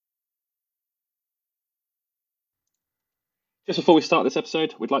Just before we start this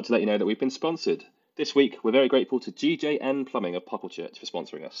episode, we'd like to let you know that we've been sponsored. This week, we're very grateful to GJN Plumbing of Pucklechurch for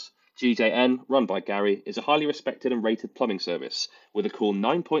sponsoring us. GJN, run by Gary, is a highly respected and rated plumbing service with a cool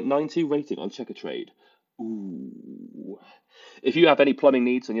 9.92 rating on Checkatrade. Ooh. If you have any plumbing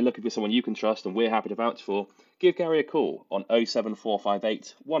needs and you're looking for someone you can trust and we're happy to vouch for, give Gary a call on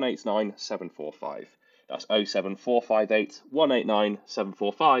 07458 189 745. That's 07458 189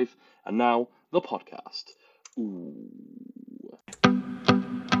 745. And now, the podcast. Ooh.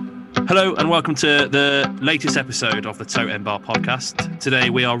 Hello and welcome to the latest episode of the Totem Bar podcast. Today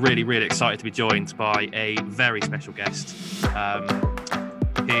we are really excited to be joined by a very special guest.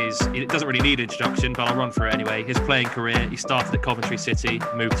 It doesn't really need introduction, but I'll run through it anyway. His playing career, he started at Coventry City,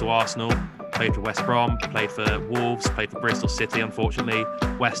 moved to Arsenal, played for West Brom, played for Wolves, played for Bristol City, unfortunately,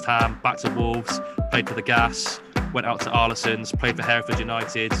 West Ham, back to Wolves, played for the Gas, went out to Arlesons, played for Hereford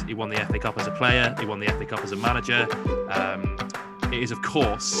United. He won the FA Cup as a player, he won the FA Cup as a manager. It is, of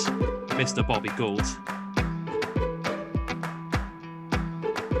course, Mr. Bobby Gould.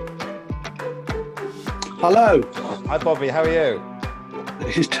 Hello. Hi, Bobby. How are you?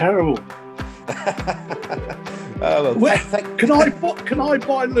 This is terrible. Oh, well, can I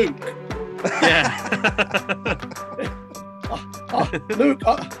buy Luke? Yeah. Luke,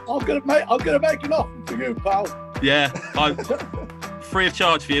 I'm gonna make an offer for you, pal. Yeah, I'm free of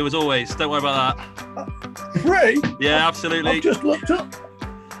charge for you as always. Don't worry about that. Free? Yeah, absolutely. I've just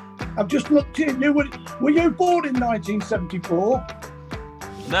looked in. Were you born in 1974?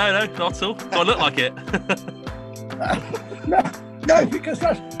 No, not at all. Do I look like it? No, because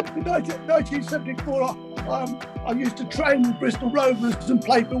that's in 1974. I used to train with Bristol Rovers and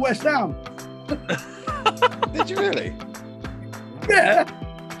play for West Ham. Did you really? Yeah.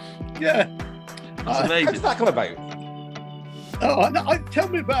 That's amazing. How did that come about? Tell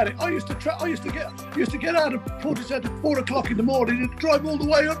me about it. I used to get out of Portishead at 4 o'clock in the morning and drive all the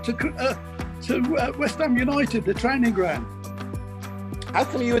way up to West Ham United, the training ground. How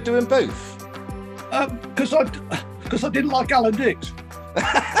come you were doing both? Because I didn't like Alan Dix.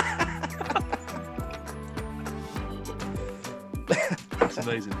 That's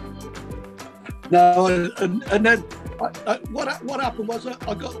amazing. No, and then what happened was I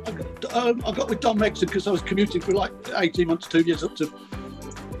got with Don Megson because I was commuting for like 18 months, 2 years up to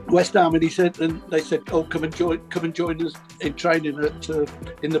West Ham, and they said, "Oh, come and join us in training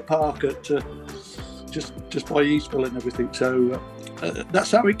in the park at just by Eastville and everything." So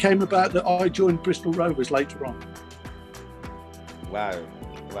that's how it came about that I joined Bristol Rovers later on. Wow.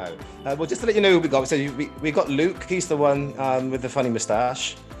 Well, just to let you know who we got. So we got Luke. He's the one with the funny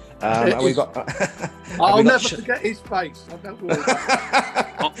moustache. And we got. I'll never forget his face. I don't worry.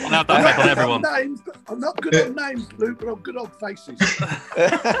 I'll have that on everyone. I'm not good on names, Luke, but I'm good on faces.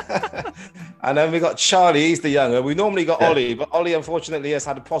 And then we got Charlie. He's the younger. We normally got Ollie, but Ollie unfortunately has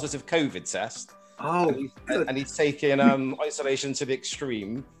had a positive COVID test. Oh, and he's taking isolation to the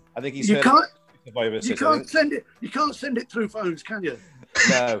extreme. I think he's. You can't send it through phones, can you?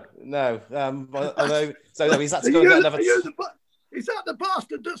 No. Although, he's had to go and get another. Is that the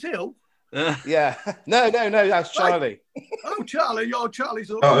bastard that's ill? Yeah. No, that's Charlie. Oh, Charlie's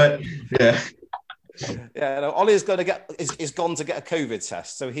all right. Yeah. Yeah, no, Ollie's gone to get a COVID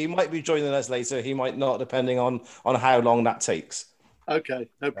test, so he might be joining us later. He might not, depending on how long that takes. Okay,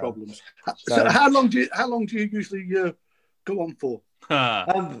 no problems. So how long do you usually go on for?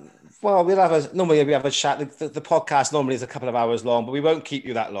 Well, normally we have a chat. The podcast normally is a couple of hours long, but we won't keep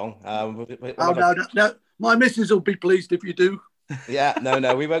you that long. No. My missus will be pleased if you do. Yeah,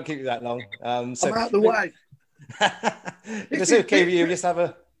 no, we won't keep you that long. So I'm out the way. If it's okay with you, just have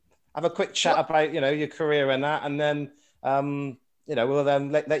a quick chat about your career and that, and then we'll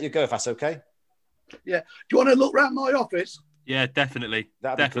then let you go if that's okay. Yeah. Do you want to look around my office? Yeah, definitely.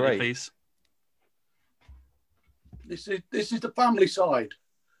 That'd be great. Please. This is the family side.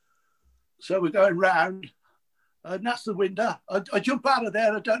 So we're going round, and that's the window. I jump out of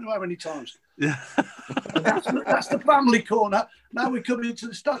there. I don't know how many times. Yeah. That's the family corner. Now we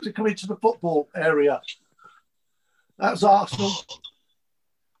start to come into the football area. That's Arsenal.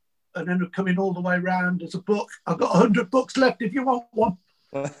 And then we're coming all the way round. There's a book. I've got 100 books left if you want one.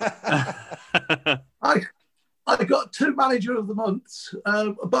 I got 2 manager of the months.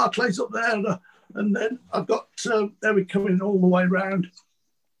 Barclays up there. And then I've got, there we coming all the way round.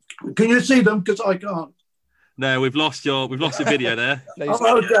 Can you see them? Because I can't. No, we've lost your video there.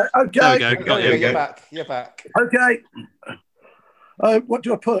 Okay. There we go. You're back. Okay. What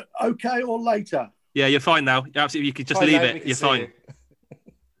do I put? Okay or later? Yeah, you're fine now. Absolutely, you can just leave it. You're fine.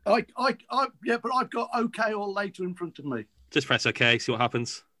 Yeah, but I've got okay or later in front of me. Just press OK. See what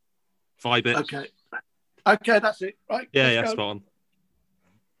happens. Vibe it. Okay. Okay, that's it. Right. Yeah, let's go. spot on.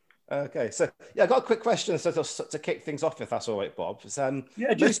 Okay, so yeah, I got a quick question to kick things off, if that's all right, Bob.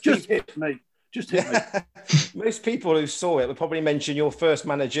 Yeah, just hit me. Just hit me. Most people who saw it would probably mention your first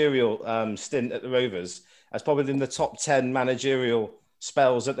managerial stint at the Rovers as probably in the top 10 managerial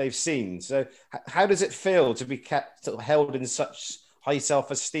spells that they've seen. So how does it feel to be kept held in such high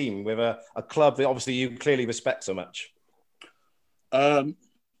self-esteem with a club that obviously you clearly respect so much? In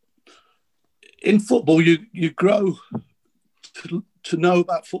football, you grow to know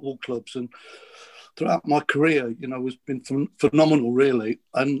about football clubs, and throughout my career, it's been phenomenal, really.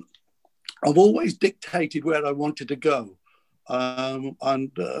 And I've always dictated where I wanted to go.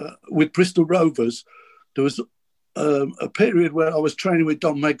 And with Bristol Rovers, there was a period where I was training with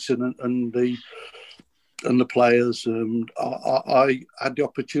Don Megson and the players. I had the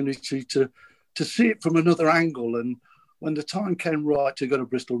opportunity to see it from another angle. And when the time came right to go to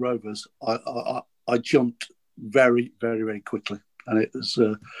Bristol Rovers, I jumped very, very, very quickly. And it was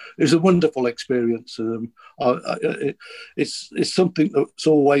a wonderful experience. It's something that's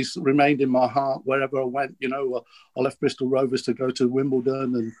always remained in my heart wherever I went. I left Bristol Rovers to go to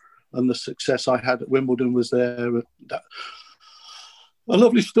Wimbledon, and the success I had at Wimbledon was there. A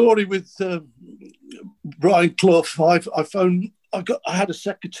lovely story with Brian Clough. I had a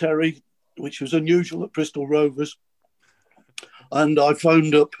secretary, which was unusual at Bristol Rovers, and I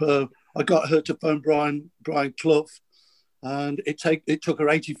phoned up. I got her to phone Brian Clough. And it took her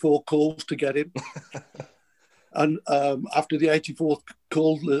 84 calls to get him. And after the 84th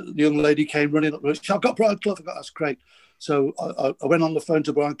call, the young lady came running up. I've got Brian Clough. That's great. So I went on the phone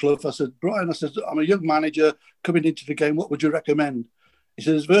to Brian Clough. I said, Brian, I'm a young manager coming into the game. What would you recommend? He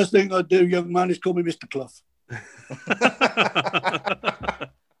says, first thing I'd do, young man, is call me Mr. Clough.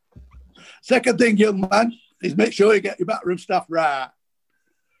 Second thing, young man, is make sure you get your backroom staff right.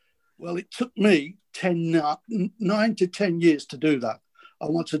 Well, it took me 9 to 10 years to do that.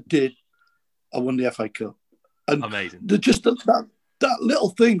 And once I did, I won the FA Cup. And amazing. That little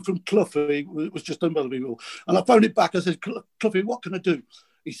thing from Cloughie was just unbelievable. And I phoned it back. I said, Cloughie, what can I do?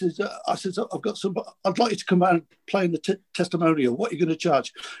 He says, I've got I'd like you to come out and play in the testimonial. What are you going to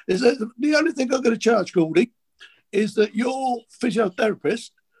charge? He said, the only thing I'm going to charge, Goldie, is that your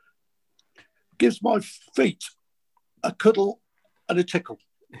physiotherapist gives my feet a cuddle and a tickle.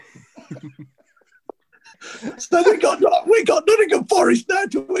 So we got Nottingham Forest now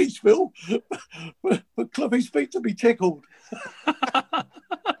to Eastville for Cloughie's feet to be tickled.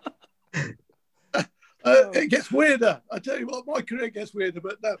 It gets weirder. I tell you what, my career gets weirder.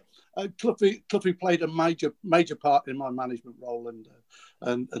 But no, Cloughie played a major part in my management role, and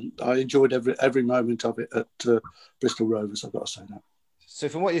I enjoyed every moment of it at Bristol Rovers. I've got to say that. So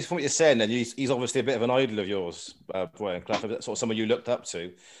from what you're saying, then he's obviously a bit of an idol of yours, Brian Clough, sort of someone you looked up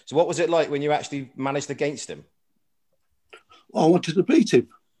to. So what was it like when you actually managed against him? I wanted to beat him.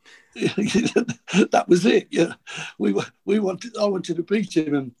 That was it. Yeah, I wanted to beat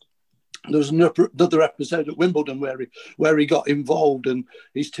him, and there was another episode at Wimbledon where he got involved, and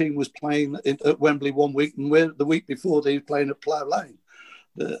his team was playing at Wembley one week, and the week before they were playing at Plough Lane.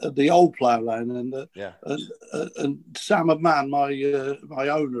 The old Plough Lane, and Sam Mann, my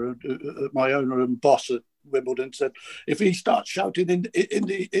owner and boss at Wimbledon, said if he starts shouting in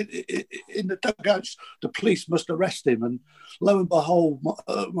the dugouts, the police must arrest him. And lo and behold,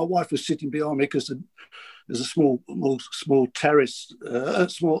 my wife was sitting behind me because there's a small terrace,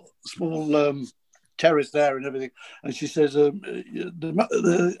 terrace there and everything. And she says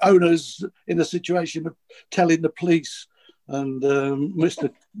the owner's in a situation of telling the police. And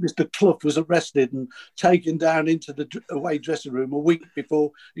Mr. Clough was arrested and taken down into the away dressing room a week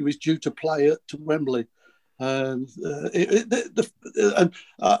before he was due to play at Wembley. And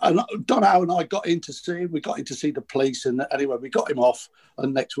Don Howe and I got in to see him. We got in to see the police, and anyway, we got him off.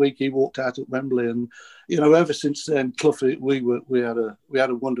 And next week he walked out at Wembley. And ever since then, Clough, we had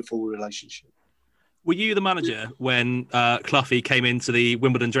a wonderful relationship. Were you the manager when Cloughie came into the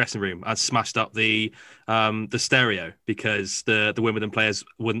Wimbledon dressing room and smashed up the stereo because the Wimbledon players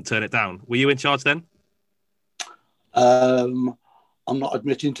wouldn't turn it down? Were you in charge then? I'm not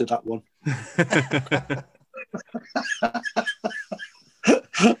admitting to that one.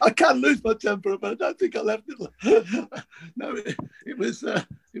 I can lose my temper, but I don't think I left it. No, it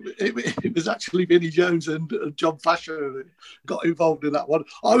was actually Vinnie Jones and John Fasher who got involved in that one.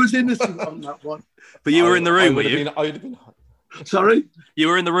 I was innocent on that one. But you were in the room, were you? Sorry? You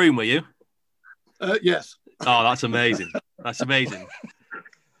were in the room, were you? Yes. Oh, that's amazing. That's amazing.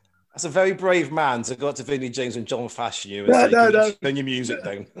 That's a very brave man to go up to Vinnie James and John Fasher you and say, turn your music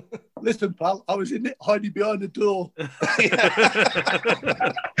down. Listen, pal, I was in it hiding behind the door.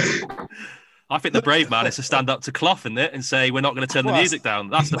 I think the brave man is to stand up to Clough in it and say, we're not going to turn the music down.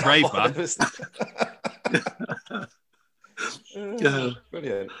 That's the brave man.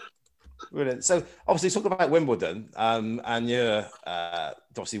 Brilliant. Brilliant. So obviously talking about Wimbledon, and you're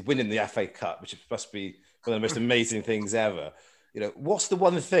obviously winning the FA Cup, which must be one of the most amazing things ever. You know, what's the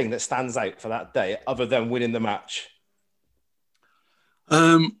one thing that stands out for that day other than winning the match?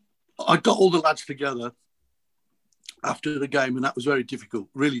 I got all the lads together after the game, and that was very difficult,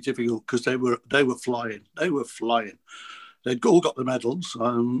 really difficult, because they were flying. They were flying. They'd all got the medals.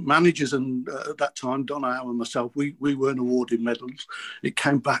 Managers, and at that time, Don Howe and myself, we weren't awarded medals. It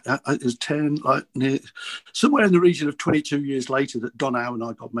came back. It was 10, somewhere in the region of 22 years later, that Don Howe and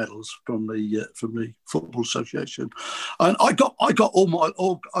I got medals from the Football Association, and I got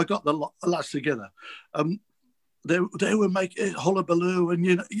the lads together. They were making hullabaloo, and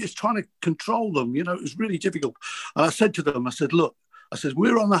you're trying to control them. It was really difficult. And I said to them, I said, look. I said,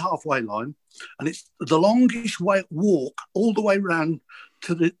 we're on the halfway line, and it's the longest walk all the way round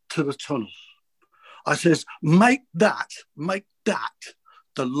to the tunnel. I says, make that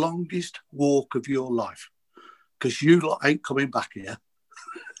the longest walk of your life, because you lot ain't coming back here.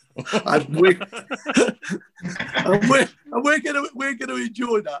 and we're going to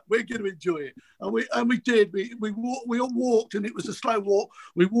enjoy that. We're going to enjoy it, and we did. We all walked, and it was a slow walk.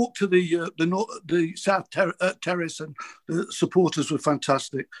 We walked to the South Terrace, and the supporters were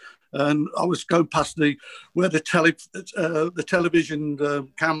fantastic. And I was going past where the television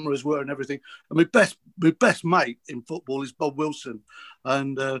cameras were and everything. And my best mate in football is Bob Wilson,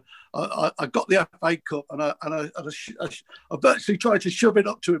 and I got the FA Cup, and I virtually tried to shove it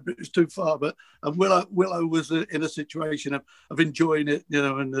up to him, but it was too far. But Willow was in a situation of enjoying it,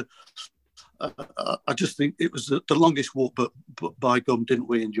 and I just think it was the longest walk. But by gum, didn't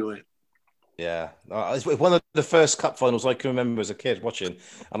we enjoy it? Yeah, it's one of the first cup finals I can remember as a kid watching,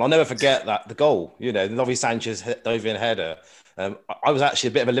 and I'll never forget the goal. Lovie Sanchez dove in header. I was actually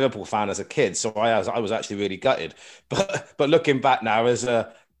a bit of a Liverpool fan as a kid, so I was actually really gutted. But looking back now, as someone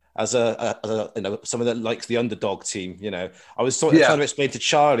that likes the underdog team, I was sort of trying to explain to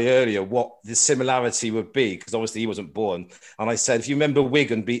Charlie earlier what the similarity would be, because obviously he wasn't born. And I said, if you remember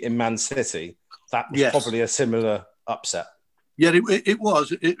Wigan beating Man City, that was probably a similar upset. Yeah, it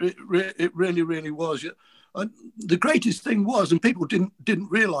was. It really, really was. And the greatest thing was, and people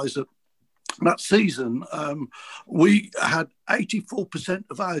didn't realise that season, we had 84%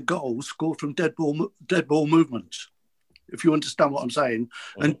 of our goals scored from dead ball movements, if you understand what I'm saying.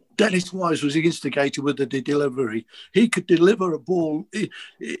 Mm-hmm. And Dennis Wise was the instigator with the delivery. He could deliver a ball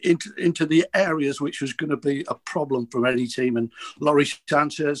into the areas which was going to be a problem for any team. And Laurie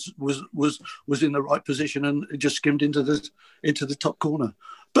Sanchez was in the right position and just skimmed into the top corner.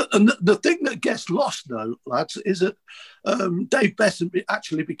 But the thing that gets lost, though, lads, is that Dave Besson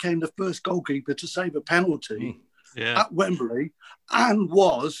actually became the first goalkeeper to save a penalty at Wembley, and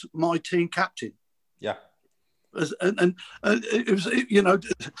was my team captain. Yeah. And it was,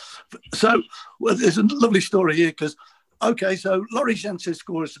 so there's a lovely story here, because, so Laurie Sanchez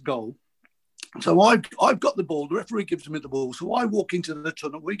scores a goal. So I've got the ball. The referee gives me the ball. So I walk into the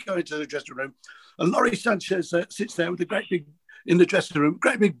tunnel. We go into the dressing room, and Laurie Sanchez sits there with a great big, in the dressing room,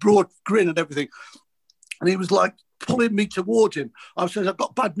 great big broad grin and everything. And he was like pulling me towards him. I said, I've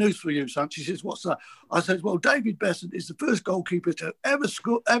got bad news for you, Sanchez. He says, what's that? I said, well, David Besson is the first goalkeeper to ever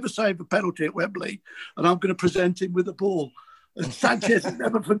save a penalty at Wembley, and I'm going to present him with the ball. And Sanchez has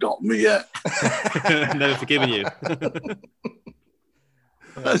never forgotten me yet. Never forgiven you.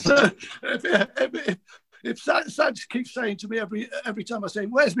 So if Sanchez keeps saying to me every time I say,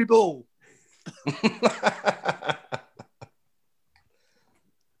 where's my ball?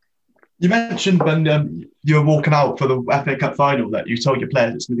 You mentioned when you were walking out for the FA Cup final that you told your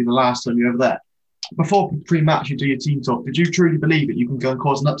players it's going to be the last time you're ever there. Before pre-match you do your team talk, did you truly believe that you can go and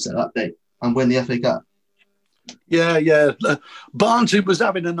cause an upset that day and win the FA Cup? Yeah. Barnsley was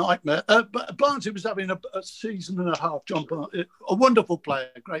having a nightmare. Barnsley was having a season and a half. John Barnsley, a wonderful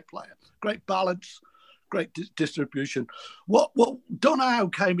player, great balance, great distribution. What Don Howe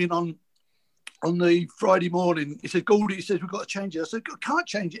came in on the Friday morning, he said, Goldie, he says, we've got to change it. I said, can't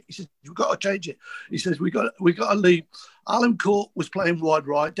change it. He says, we've got to change it. He says, we got to leave. Alan Court was playing wide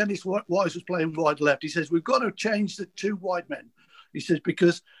right. Dennis Wise was playing wide left. He says, we've got to change the two wide men. He says,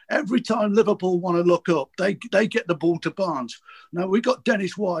 because every time Liverpool want to look up, they get the ball to Barnes. Now, we got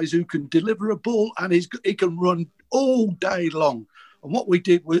Dennis Wise, who can deliver a ball, and he can run all day long. And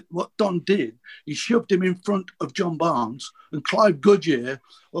what Don did, he shoved him in front of John Barnes, and Clive Goodyear,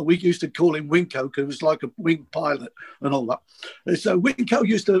 well, we used to call him Winko, because he was like a wing pilot and all that. And so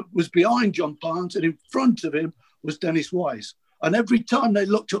Winko was behind John Barnes, and in front of him was Dennis Wise. and every time they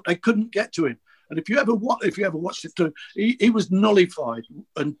looked up, they couldn't get to him. And if you ever watched it through, he was nullified.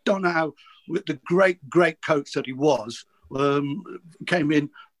 And Don Howe, with the great coach that he was, came in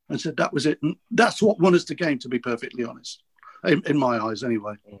and said that was it. And that's what won us the game, to be perfectly honest, in my eyes,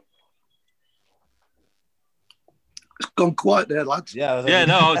 anyway. It's gone quiet there, lads. Yeah,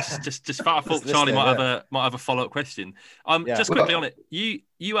 no, I was just I thought Charlie might have a follow-up question. Just quickly on it,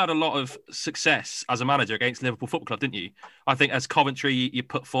 you had a lot of success as a manager against Liverpool Football Club, didn't you? I think as Coventry, you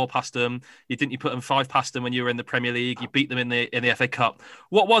put 4 past them. You put them 5 past them when you were in the Premier League. You beat them in the FA Cup.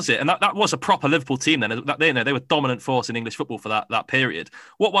 What was it? And that was a proper Liverpool team then. They were dominant force in English football for that period.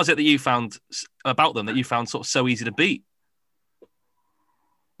 What was it that you found about them that you found sort of so easy to beat?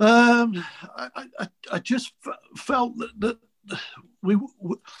 I just felt that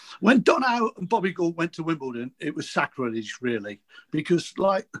when Don Howe and Bobby Gould went to Wimbledon, it was sacrilege, really, because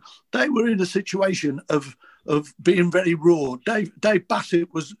they were in a situation of being very raw. Dave Bassett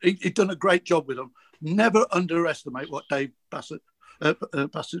he'd done a great job with them. Never underestimate what Dave Bassett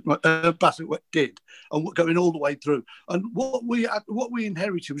did, and going all the way through. And what we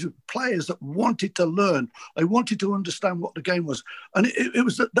inherited was players that wanted to learn. They wanted to understand what the game was, and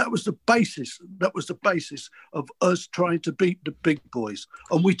that was the basis. That was the basis of us trying to beat the big boys,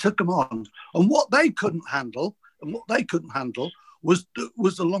 and we took them on. And what they couldn't handle, was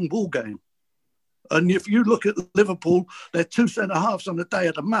the long ball game. And if you look at Liverpool, their 2 centre halves on the day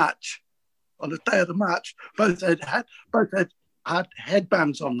of the match, both had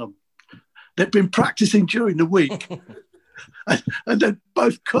headbands on them. They'd been practicing during the week, and they'd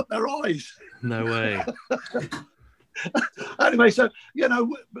both cut their eyes. No way. Anyway, so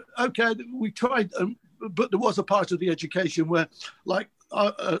okay, we tried, but there was a part of the education where, like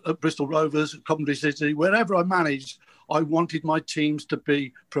at Bristol Rovers, at Coventry City, wherever I managed, I wanted my teams to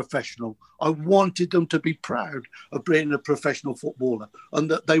be professional. I wanted them to be proud of being a professional footballer, and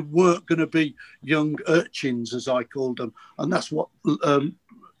that they weren't going to be young urchins, as I called them. And that's what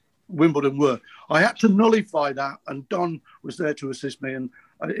Wimbledon were. I had to nullify that, and Don was there to assist me. And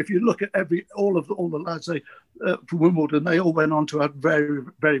if you look at all the lads from Wimbledon, they all went on to have very,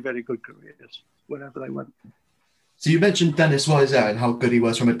 very, very good careers wherever they went. So you mentioned Dennis Wise and how good he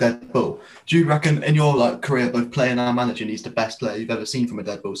was from a dead ball. Do you reckon in your career, both playing and managing, he's the best player you've ever seen from a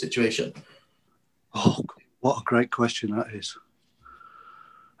dead ball situation? Oh, what a great question that is.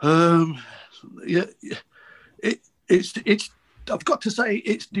 It's. I've got to say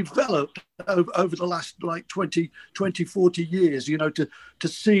it's developed over the last 20, 40 years. To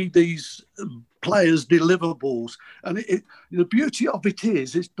see these players deliver balls, and the beauty of it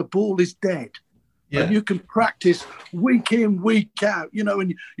is the ball is dead. Yeah. And you can practice week in, week out,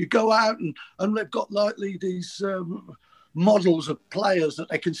 and you go out and they've got these models of players that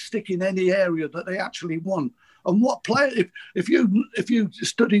they can stick in any area that they actually want. And what player, if you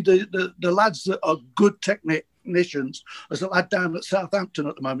study the lads that are good technicians, there's a lad down at Southampton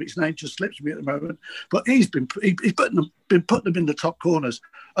at the moment, his name just slips me at the moment, but he's been putting them in the top corners.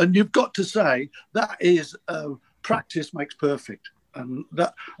 And you've got to say that is practice makes perfect. And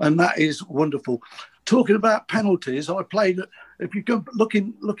that is wonderful. Talking about penalties, I played. If you go look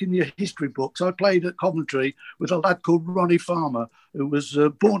in your history books, I played at Coventry with a lad called Ronnie Farmer, who was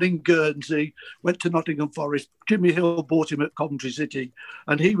born in Guernsey, went to Nottingham Forest. Jimmy Hill bought him at Coventry City,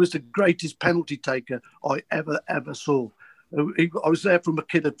 and he was the greatest penalty taker I ever saw. I was there from a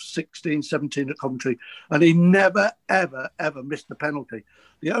kid of 16, 17 at Coventry, and he never, ever missed a penalty.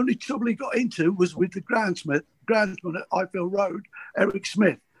 The only trouble he got into was with the groundsman at Highfield Road, Eric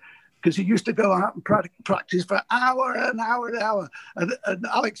Smith, because he used to go out and practice for hour and hour. And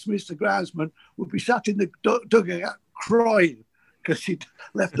Alex Smith, the groundsman, would be sat in the dugout crying because he'd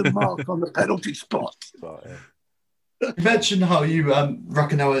left a mark on the penalty spot. Right, yeah. You mentioned how you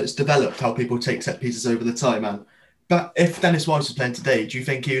reckon how it's developed, how people take set pieces over the time, man. But if Dennis Wise was playing today, do you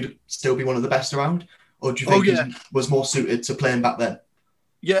think he would still be one of the best around? Or do you think he was more suited to playing back then?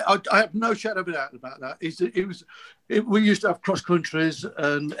 Yeah, I have no shadow of a doubt about that. We used to have cross countries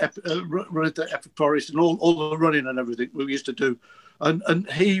and run to Epic Forest and all the running and everything we used to do,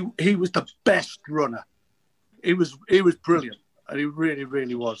 and he was the best runner. He was brilliant, and he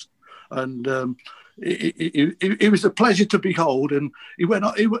really was. And it was a pleasure to behold. And he went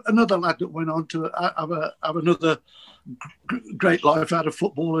on. Another lad that went on to have another great life out of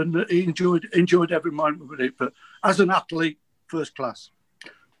football, and he enjoyed every moment with it. But as an athlete, first class.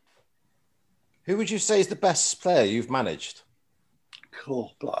 Who would you say is the best player you've managed?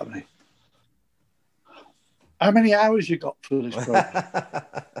 Cool, blimey. How many hours you got for this program?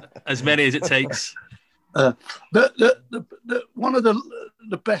 As many as it takes. One of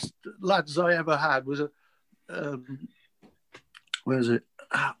the best lads I ever had was where is it?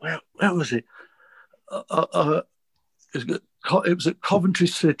 Where was it? It was at Coventry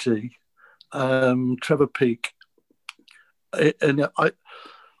City. Trevor Peake, and I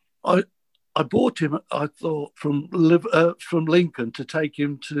bought him. I thought from Lincoln to take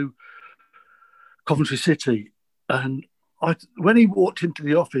him to Coventry City, and when he walked into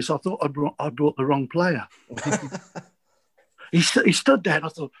the office, I thought I brought the wrong player. He stood there, and I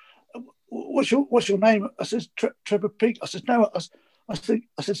thought, "What's your name?" I said, "Trevor Peake." I said, "No." I said,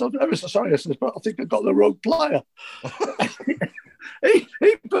 "I'm ever so sorry." I said, "But I think I got the wrong player." He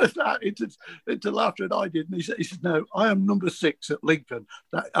burst out into laughter, and I did. And he said, "No, I am number 6 at Lincoln."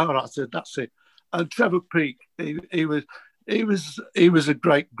 I said, "That's it." And Trevor Peake, he was a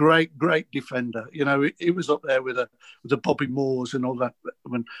great defender. You know, he was up there with the Bobby Moores and all that.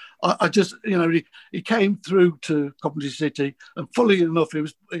 When I just, you know, he came through to Coventry City, and fully enough,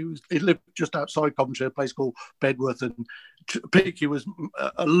 he lived just outside Coventry, a place called Bedworth, and Peaky was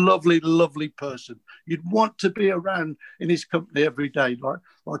a lovely person. You'd want to be around in his company every day,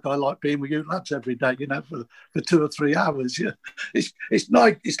 like I like being with you lads every day, you know, for 2 or 3 hours. Yeah,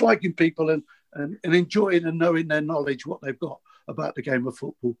 it's liking people and enjoying and knowing their knowledge, what they've got about the game of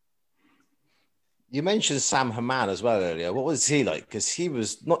football. You mentioned Sam Hammam as well earlier. What was he like? Because he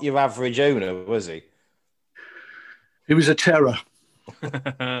was not your average owner, was he? He was a terror.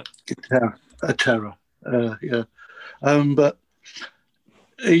 a terror. Yeah. But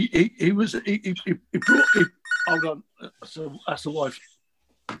he brought. Hold on, that's the wife.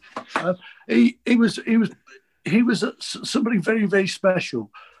 He was somebody very, very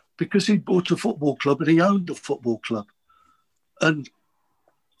special, because he bought a football club and he owned a football club. And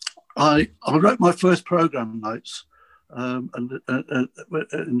I wrote my first programme notes, and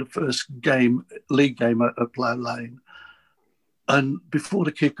in the first league game at Plough Lane. And before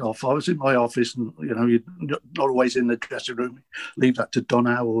the kick-off, I was in my office, and, you know, you're not always in the dressing room. Leave that to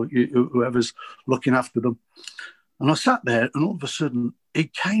Donna or whoever's looking after them. And I sat there, and all of a sudden, he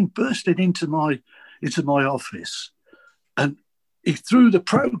came bursting into my office, and he threw the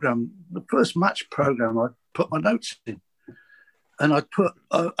first match programme. I put my notes in, and I put,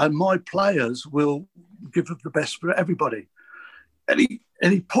 and my players will give the best for everybody. And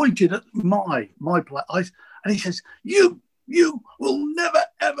he pointed at my play, and he says, You will never,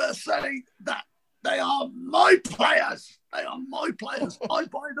 ever say that. They are my players. They are my players. I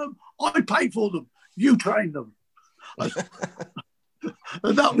buy them. I pay for them. You train them. And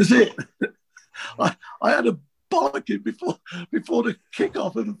that was it. I had a bollocking before the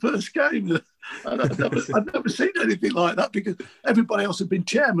kick-off of the first game. And I'd never seen anything like that, because everybody else had been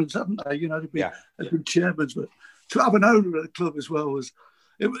chairmen, haven't they? You know, they'd been chairmen. But to have an owner at the club as well was...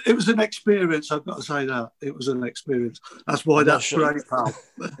 It was an experience. I've got to say that it was an experience. That's why that's great, pal.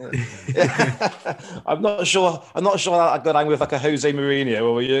 I'm not sure I got angry with like a Jose Mourinho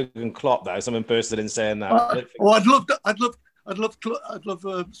or Jurgen Klopp. There, someone bursted in saying that. I'd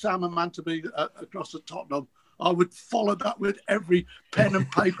love Sam and Man to be across the Tottenham. I would follow that with every pen and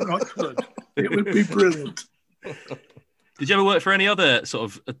paper I could. It would be brilliant. Did you ever work for any other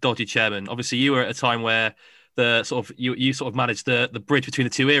sort of dodgy chairman? Obviously, you were at a time where the sort of you sort of managed the bridge between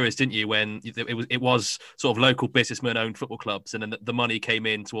the two eras, didn't you? When it was sort of local businessmen owned football clubs, and then the money came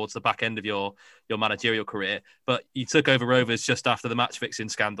in towards the back end of your managerial career. But you took over Rovers just after the match fixing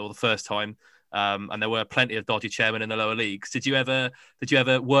scandal the first time, and there were plenty of dodgy chairmen in the lower leagues. Did you ever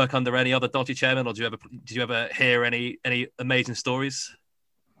work under any other dodgy chairman, or did you ever hear any amazing stories?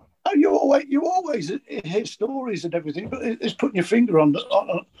 Oh, you always hear stories and everything, but it's putting your finger on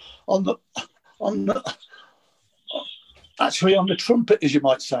the actually on the trumpet, as you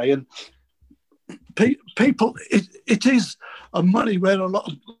might say. And people, it is a money where a lot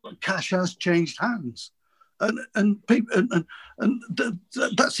of cash has changed hands, and people, and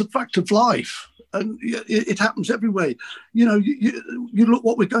that's a fact of life, and it happens everywhere. You know, you look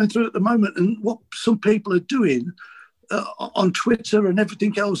what we're going through at the moment, and what some people are doing on Twitter and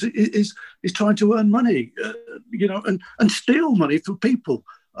everything else is trying to earn money, you know, and steal money from people.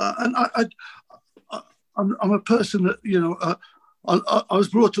 And I'm a person that, you know, I was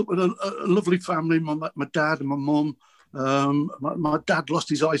brought up with a lovely family. My dad and my mum. My dad lost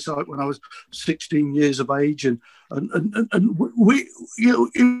his eyesight when I was 16 years of age, and we, you know,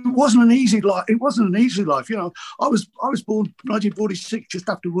 it wasn't an easy life. It wasn't an easy life. You know, I was born 1946, just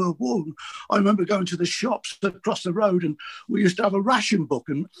after World War. I remember going to the shops across the road, and we used to have a ration book,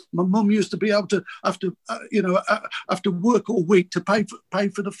 and my mum used to be able to, after work all week, to pay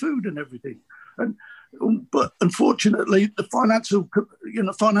for the food and everything. But unfortunately, the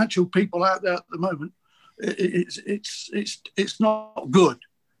financial people out there at the moment, it's not good,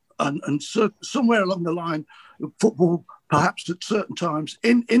 and so somewhere along the line, football perhaps at certain times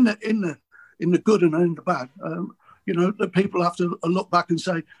in the good and in the bad. The people have to look back and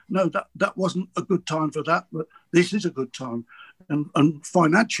say, no, that wasn't a good time for that, but this is a good time. And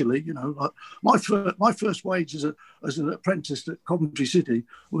financially, like my first wage as an apprentice at Coventry City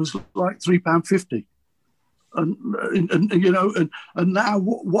was like £3.50. And now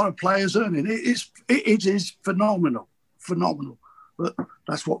what a player's earning, it is phenomenal. But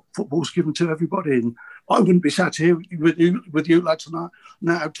that's what football's given to everybody. And I wouldn't be sat here with you lads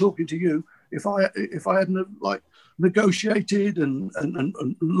now talking to you if I hadn't negotiated and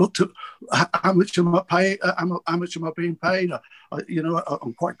looked at how much am I being paid.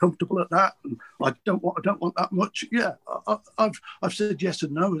 I'm quite comfortable at that, and I don't want that much. Yeah, I've said yes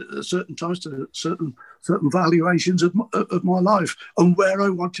and no at certain times to certain valuations of my life and where I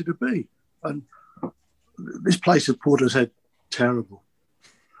wanted to be. And this place at Portishead, terrible.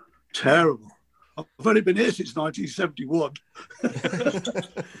 I've only been here since 1971.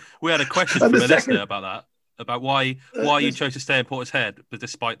 We had a question from a listener about that, about why you chose to stay in Portishead, but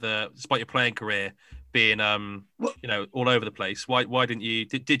despite your playing career being all over the place. Why didn't you?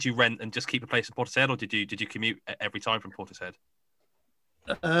 Did you rent and just keep a place in Portishead, or did you commute every time from Portishead?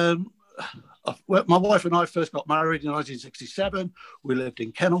 My wife and I first got married in 1967. We lived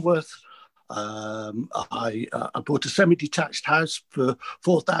in Kenilworth. I bought a semi-detached house for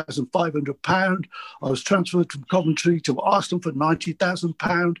 £4,500. I was transferred from Coventry to Arsenal for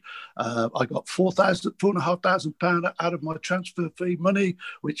 £90,000. I got £4,500 out of my transfer fee money,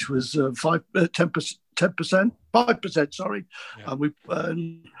 which was 5%. Sorry, yeah.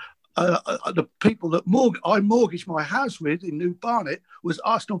 And the people that I mortgaged my house with in New Barnet was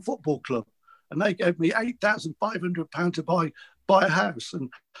Arsenal Football Club, and they gave me £8,500 to buy a house,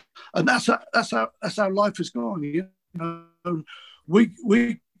 and that's how life has gone. We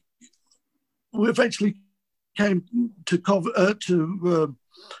eventually came to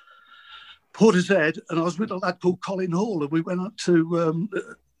Portishead, and I was with a lad called Colin Hall, and we went up to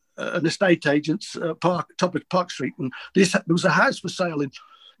an estate agent's top of Park Street, and there was a house for sale in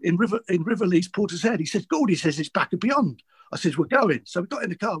Riverlees, Portishead. He says, "Gordy," says, "it's back and beyond." I says, "We're going." So we got in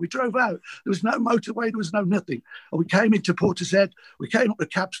the car, we drove out. There was no motorway, there was no nothing. And we came into Portishead, we came up the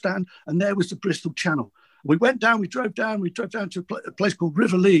cab stand, and there was the Bristol Channel. We went down, we drove down to a place called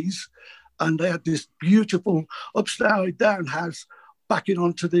Riverlees, and they had this beautiful upside down house backing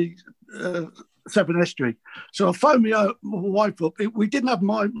onto the Severn Estuary. So I phoned my wife up. We didn't have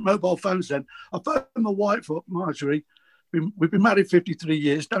my mobile phones then. I phoned my wife up, Marjorie. We've been married 53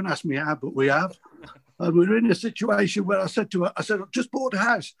 years. Don't ask me how, but we have. And we were in a situation where I said to her, "I've just bought a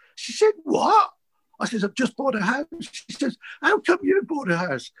house." She said, "What?" I said, "I've just bought a house." She says, "How come you bought a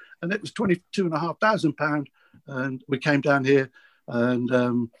house?" And it was £22,500. And we came down here, and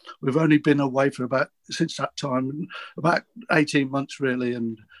we've only been away since that time, about 18 months really.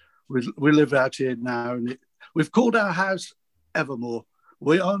 And we live out here now. And we've called our house Evermore.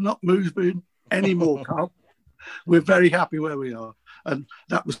 We are not moving anymore, Carl. We're very happy where we are. And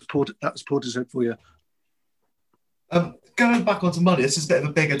that was Portishead for you. Going back onto money, this is a bit of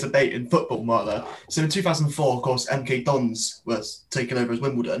a bigger debate in football, Marla. So in 2004, of course, MK Dons was taken over as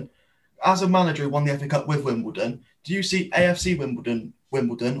Wimbledon. As a manager who won the FA Cup with Wimbledon, do you see AFC Wimbledon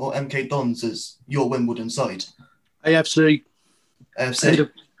or MK Dons as your Wimbledon side? AFC.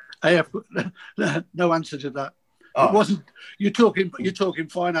 No answer to that. Oh. It wasn't. You're talking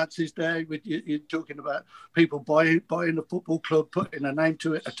finances there. You're talking about people buying a football club, putting a name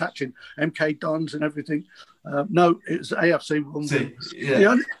to it, attaching MK Dons and everything. No, it's AFC Wimbledon.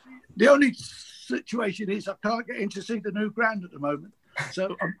 Yeah. The only situation is I can't get in to see the new ground at the moment,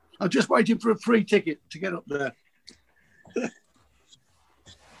 so I'm just waiting for a free ticket to get up there.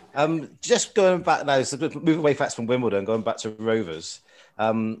 Just going back now, so moving away from Wimbledon, going back to Rovers.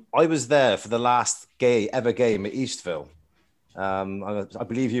 I was there for the last ever game at Eastville. I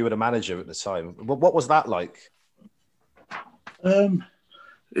believe you were the manager at the time. What was that like?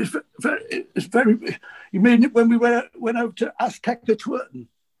 It's very. You mean when we went over to Azteca Twerton?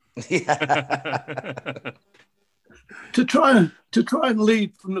 Yeah. to try and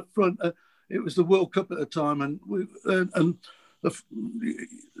lead from the front. It was the World Cup at the time, and the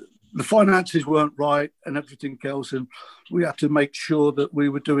finances weren't right and everything else, and we had to make sure that we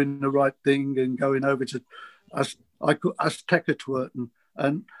were doing the right thing and going over to Azteca Twerton,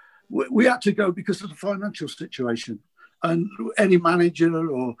 and we had to go because of the financial situation. And any manager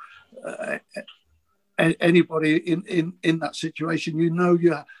or anybody in that situation,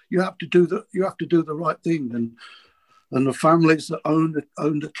 you have to do the right thing, and the families that own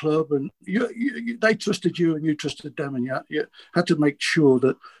the club, and they trusted you and you trusted them, and you had to make sure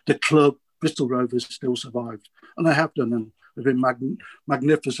that the club Bristol Rovers still survived, and they have done, and they've been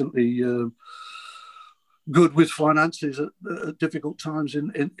magnificently good with finances at difficult times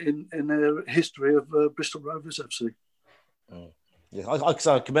in their history of Bristol Rovers FC. Yeah, I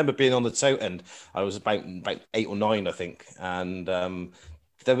can remember being on the tote end. I was about 8 or 9, I think, and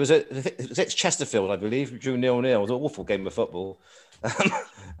there was it's Chesterfield, I believe, drew 0-0. It was an awful game of football.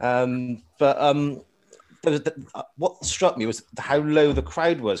 What struck me was how low the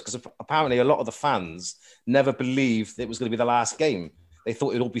crowd was, because apparently a lot of the fans never believed it was going to be the last game. They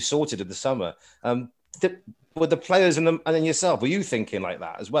thought it'd all be sorted in the summer. Were the players and then yourself, were you thinking like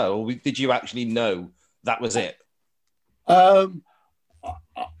that as well, or did you actually know that was it? I'm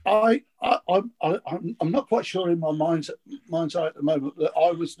not quite sure in my mind's eye at the moment that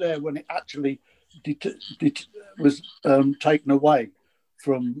I was there when it actually was taken away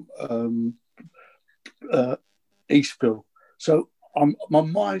from Eastville. So my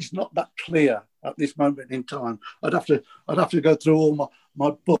mind's not that clear at this moment in time. I'd have to go through all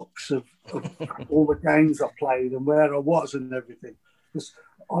my books of all the games I played and where I was and everything. Because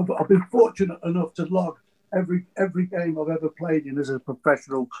I've been fortunate enough to log every game I've ever played in as a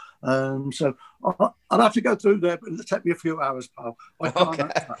professional. So I'd have to go through there, but it'll take me a few hours, pal. I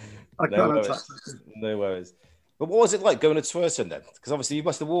can't. No worries. But what was it like going to Twerton then? Because obviously you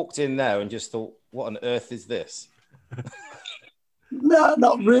must have walked in there and just thought, what on earth is this? No,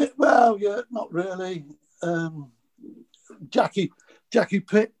 not really. Well, yeah, not really. Jackie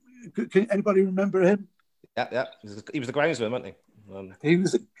Pitt. Can anybody remember him? Yeah. He was the groundsman, wasn't he? He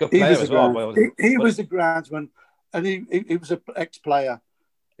was a good player as well. He was the groundsman, and he was an ex-player.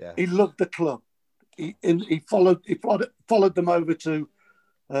 Yeah. He loved the club. He followed them over to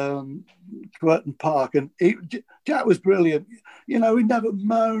Twerton Park, and Jack was brilliant. You know, he never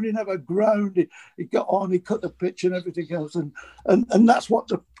moaned, he never groaned. He got on, he cut the pitch and everything else, and that's what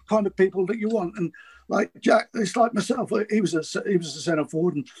the kind of people that you want. And like Jack, it's like myself. He was a centre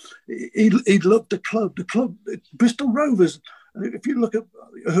forward, and he loved the club. The club, Bristol Rovers. If you look at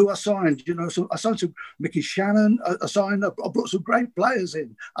who I signed, you know, so I signed some Mickey Shannon. I brought some great players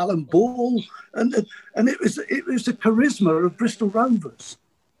in, Alan Ball, and it was the charisma of Bristol Rovers,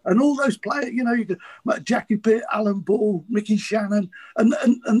 and all those players. You know, you could Jackie Pitt, Alan Ball, Mickey Shannon, and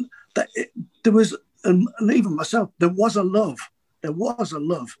there was, and even myself, there was a love,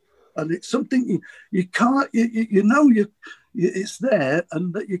 and it's something you can't, you know, it's there,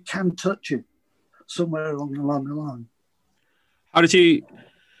 and that you can touch it somewhere along the line. How did you?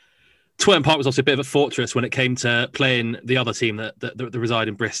 Twerton Park was also a bit of a fortress when it came to playing the other team that reside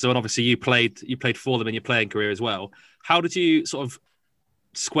in Bristol, and obviously you played for them in your playing career as well. How did you sort of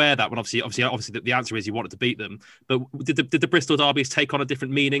square that? When obviously the answer is you wanted to beat them, but did the Bristol derbies take on a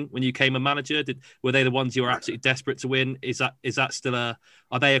different meaning when you came a manager? Were they the ones you were absolutely desperate to win? Is that still are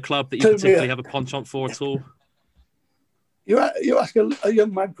they a club that you particularly have a penchant for at all? You ask a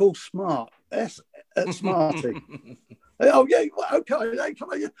young man called Smart, Smarty. Oh yeah, okay.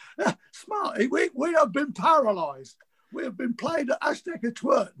 Come on, Smarty. We have been paralysed. We have been played at Aztec at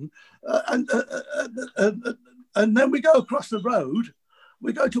Twerton, and then we go across the road.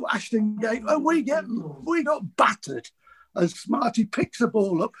 We go to Ashton Gate, and we got battered. And Smarty picks the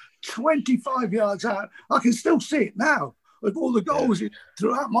ball up 25 yards out. I can still see it now. With all the goals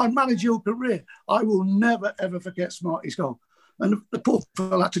throughout my managerial career, I will never ever forget Smarty's goal. And the poor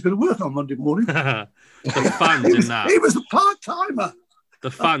fella had to go to work on Monday morning. The fans in that. He was a part-timer.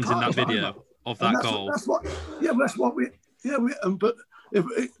 The fans in that video of that goal. That's what we. But if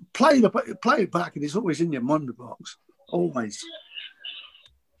play it back, and it's always in your Monday box. Always.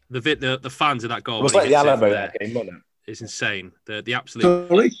 The fans in that goal. It was like the Alamo that game, wasn't it? It's insane. The absolute.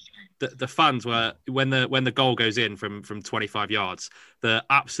 Sorry? The fans were when the goal goes in from 25 yards. There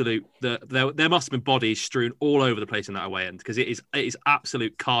must have been bodies strewn all over the place in that away end, because it is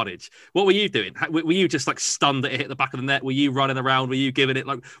absolute carnage. What were you doing? Were you just like stunned that it hit the back of the net? Were you running around? Were you giving it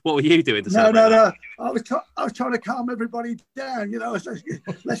like? What were you doing? No. I was trying to calm everybody down. You know,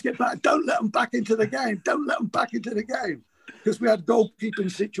 let's get back. Don't let them back into the game. Because we had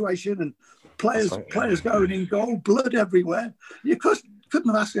goalkeeping situation and players going in goal, blood everywhere. You couldn't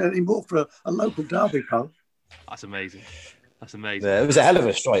have asked any more for a local derby, pal. That's amazing. Yeah, it was a hell of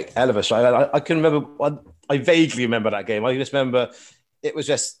a strike. I can remember. I vaguely remember that game. I just remember it was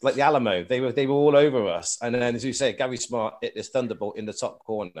just like the Alamo. They were all over us, and then as you say, Gary Smart hit this thunderbolt in the top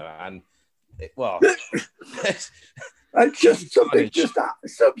corner, and and something just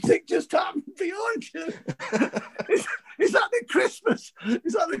happened behind you. Is that the Christmas?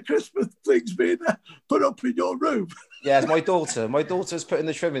 Is that the Christmas things being put up in your room? Yeah, it's my daughter. My daughter's putting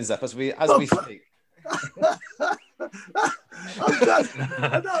the trimmings up as we speak.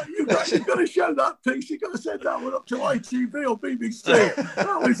 You've got to show that piece. You've got to send that one up to ITV or BBC.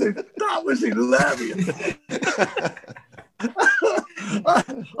 That was hilarious.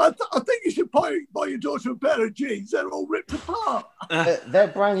 I think you should buy your daughter a pair of jeans. They're all ripped apart. They're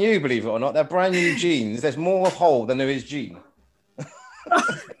brand new, believe it or not. They're brand new jeans. There's more hole than there is jean.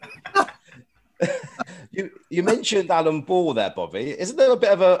 You mentioned Alan Ball there, Bobby. Isn't there a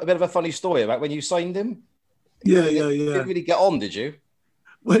bit of a funny story about when you signed him? Yeah. You didn't really get on, did you?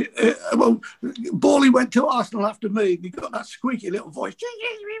 Well, Bally went to Arsenal after me. He got that squeaky little voice.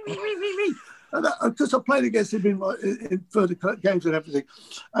 And because I played against him in further games and everything.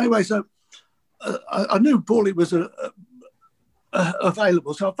 Anyway, so I knew Bally was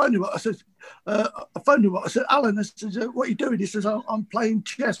available. So I phoned him up. I said, Alan, I said, what are you doing? He says, I'm playing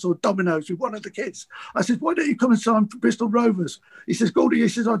chess or dominoes with one of the kids. I said, why don't you come and sign for Bristol Rovers? He says, Goldie, he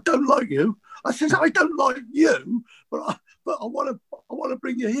says, I don't like you. I says, I don't like you, but I want to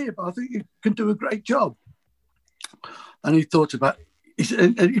bring you here, but I think you can do a great job. And he thought about it. He said,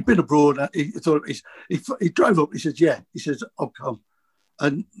 and he'd been abroad. He thought he drove up. He says, yeah. He says, I'll come.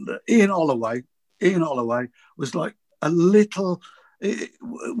 And Ian Holloway was like a little,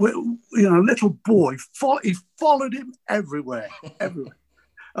 little boy. He followed him everywhere.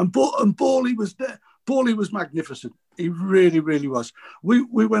 And Bally was there. Bally was magnificent. He really, really was. We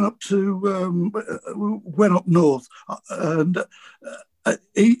went up north, and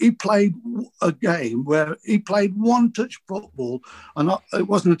he played a game where he played one-touch football, and it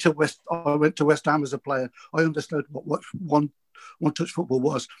wasn't until I went to West Ham as a player I understood what one-touch football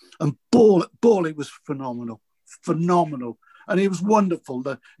was. And Bally was phenomenal, and he was wonderful.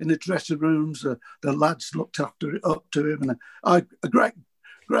 In the dressing rooms, the lads looked up to him, and a great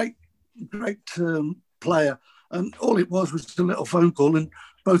player. And all it was a little phone call, and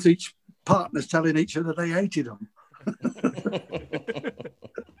both each partners telling each other they hated him.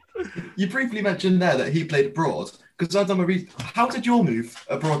 You briefly mentioned there that he played abroad, because I've done my research. How did your move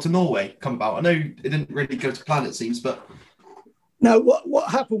abroad to Norway come about? I know it didn't really go to plan, it seems, but... No,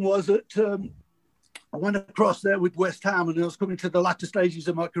 what happened was that I went across there with West Ham, and I was coming to the latter stages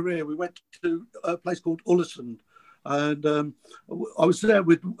of my career. We went to a place called Ullesund, and I was there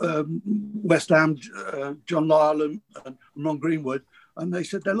with West Ham, John Lyle and Ron Greenwood, and they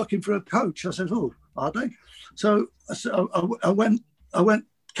said they're looking for a coach. I said, oh, are they? So I went,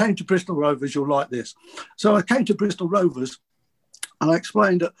 came to Bristol Rovers. You'll like this. So I came to Bristol Rovers, and I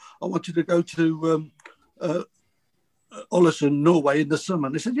explained that I wanted to go to Ullesund, Norway in the summer.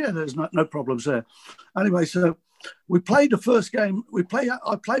 And they said, yeah, there's no problems there. Anyway, so we played the first game. I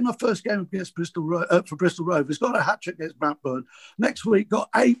played my first game against Bristol Rovers, got a hat-trick against Blackburn. Next week,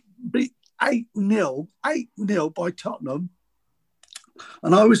 got 8-0 by Tottenham.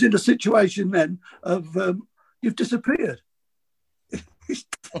 And I was in a situation then of, you've disappeared. He's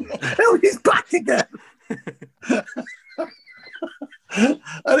back again.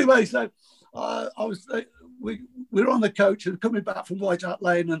 Anyway, so we were on the coach and coming back from White Hart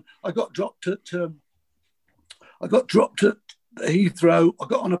Lane, and I got dropped at Heathrow. I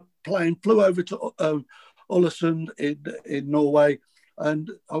got on a plane, flew over to Ullesund in Norway,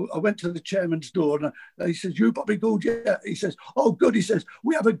 and I went to the chairman's door, and he says, "You Bobby Gould?" Yeah. He says, "Oh, good." He says,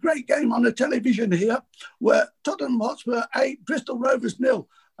 "We have a great game on the television here, where Tottenham Hotspur 8, Bristol Rovers 0,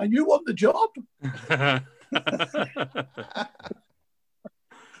 and you want the job?"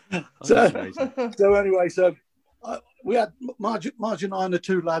 So anyway, we had Margin and the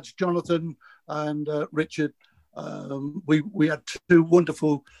two lads, Jonathan and Richard. We had 2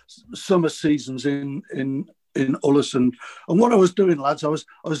 wonderful summer seasons in Ullesund. And what I was doing, lads, I was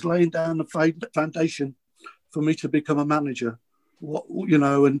laying down the foundation for me to become a manager.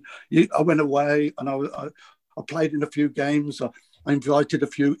 I went away, and I played in a few games. I invited a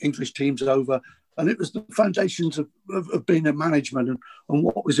few English teams over. And it was the foundations of being in management, and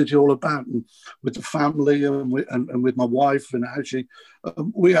what was it all about, and with the family and with my wife, and actually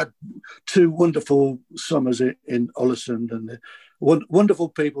we had 2 wonderful summers in Ullesund, and wonderful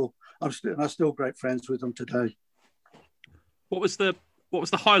people. I'm still great friends with them today. What was the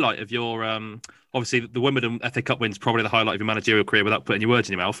highlight of your obviously the Wimbledon FA Cup win's probably the highlight of your managerial career without putting your words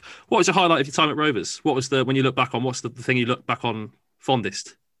in your mouth. What was the highlight of your time at Rovers? What was when you look back on, what's the thing you look back on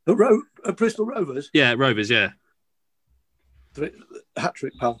fondest? At Bristol Rovers? Yeah, Rovers, yeah.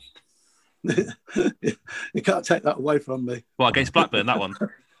 Hat-trick, pal. You can't take that away from me. Well, against Blackburn, that one?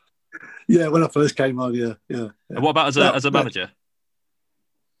 Yeah, when I first came on, yeah. And what about as a manager?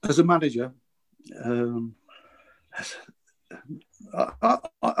 As a manager,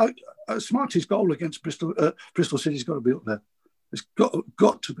 Smarty's goal against Bristol City's got to be up there. It's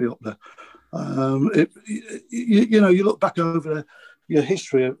got to be up there. You look back over your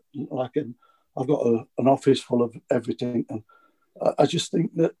history, I've got an office full of everything, and I just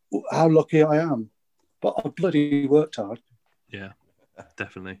think that how lucky I am. But I bloody worked hard. Yeah,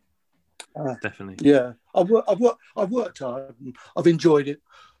 definitely. Definitely. Yeah, I've worked hard. And I've enjoyed it.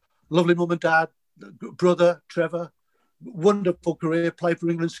 Lovely mum and dad, brother Trevor, wonderful career. Played for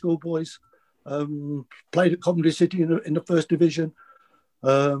England schoolboys. Played at Coventry City in the first division.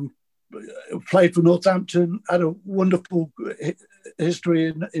 Played for Northampton. Had a wonderful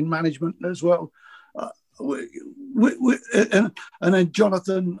history in management as well. And then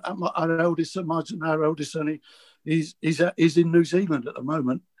Jonathan, our eldest son, he's in New Zealand at the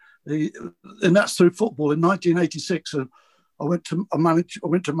moment. And that's through football. In 1986, I went to manage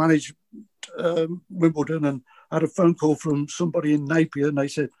Wimbledon, and had a phone call from somebody in Napier, and they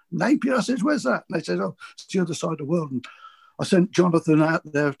said, Napier? I said, where's that? And they said, oh, it's the other side of the world. And I sent Jonathan out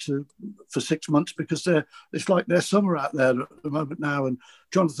there for 6 months because it's like their summer out there at the moment now. And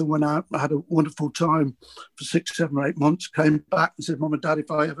Jonathan went out, had a wonderful time for 6, 7, 8 months, came back and said, Mum and Dad,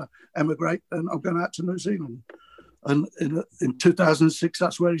 if I ever emigrate, then I'm going out to New Zealand. And in 2006,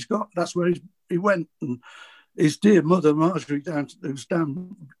 that's where he went. And his dear mother, Marjorie, who's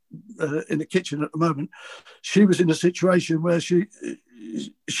down in the kitchen at the moment, she was in a situation where she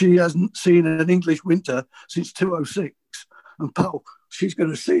hasn't seen an English winter since 2006. And Paul, she's going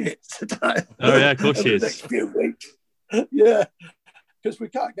to see it today. Oh yeah, of course she is. Next few weeks. Yeah, because we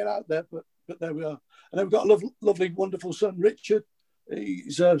can't get out there, but there we are. And then we've got a lovely, wonderful son, Richard.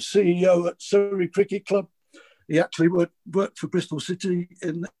 He's a CEO at Surrey Cricket Club. He actually worked for Bristol City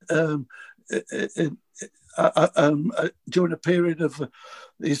during a period of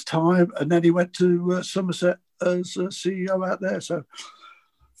his time, and then he went to Somerset as a CEO out there. So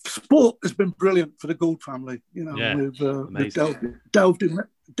sport has been brilliant for the Gould family. We've delved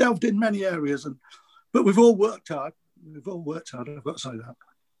in many areas, but we've all worked hard. I've got to say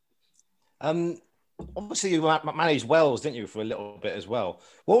that. Obviously, you managed Wales, didn't you, for a little bit as well?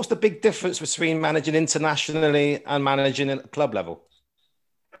 What was the big difference between managing internationally and managing at club level?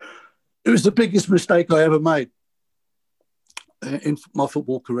 It was the biggest mistake I ever made in my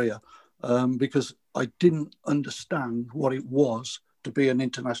football career, because I didn't understand what it was to be an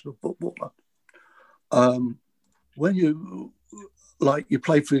international footballer. When you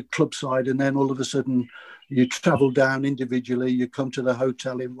play for your club side, and then all of a sudden you travel down individually, you come to the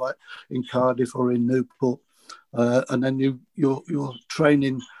hotel in Cardiff or in Newport, and then your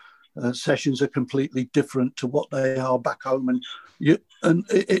training sessions are completely different to what they are back home, and it's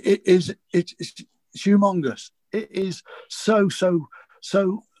humongous. It is so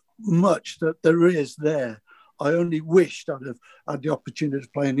much that there is there. I only wished I'd have had the opportunity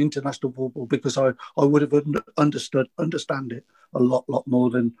to play in international football, because I would have understand it a lot more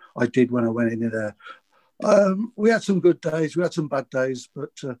than I did when I went in there. We had some good days, we had some bad days,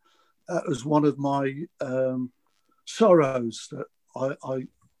 but that was one of my sorrows that I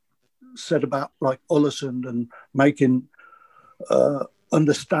said about like Ullesund and making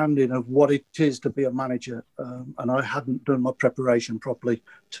understanding of what it is to be a manager. And I hadn't done my preparation properly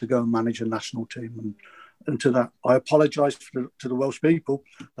to go and manage a national team. And to that, I apologise to the Welsh people,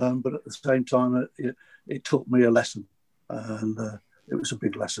 but at the same time, it taught me a lesson, and it was a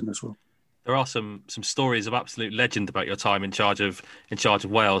big lesson as well. There are some stories of absolute legend about your time in charge of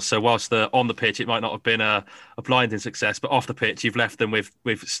Wales. So whilst on the pitch it might not have been a blinding success, but off the pitch you've left them with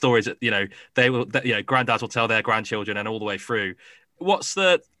stories that granddads will tell their grandchildren and all the way through.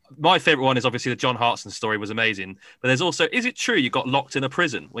 My favourite one is obviously the John Hartson story was amazing, but there's also, is it true you got locked in a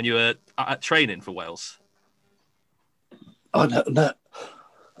prison when you were at training for Wales? Oh, no.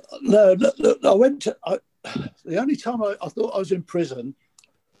 I went to... the only time I thought I was in prison,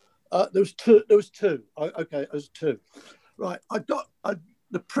 there was two. It was two. Right.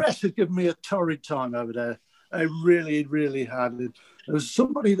 The press had given me a torrid time over there. They really, really had. There was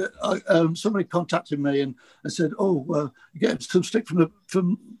somebody somebody contacted me and said, "Oh, you're getting some stick from the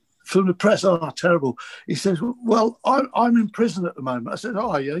press." Oh, terrible. He says, "Well, I'm in prison at the moment." I said,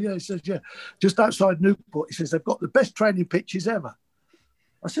 "Oh, yeah." He says, "Yeah, just outside Newport." He says, "They've got the best training pitches ever."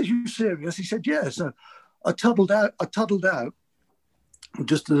 I said, "You serious?" He said, "Yeah." So I toddled out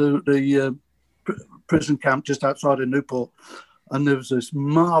just to the prison camp just outside of Newport, and there was this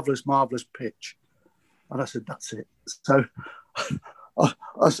marvellous pitch. And I said, "That's it." So I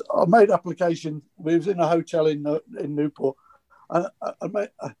made application. We was in a hotel in Newport. I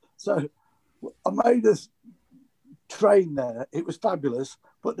made us train there. It was fabulous,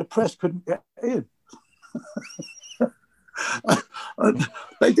 but the press couldn't get in. And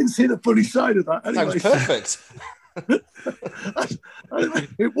they didn't see the funny side of that. Anyway, that was perfect.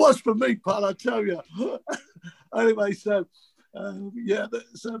 It was for me, pal, I tell you. Anyway, so so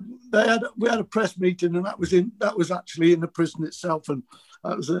we had a press meeting, and that was actually in the prison itself, and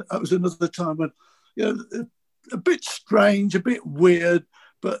that was another time when, a bit strange, a bit weird,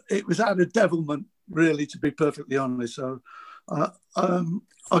 but it was out of devilment, really, to be perfectly honest. So I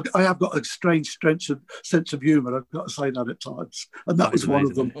have got a strange sense of humour. I've got to say that at times, and that was one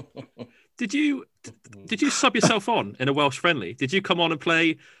of them. Did you sub yourself on in a Welsh friendly? Did you come on and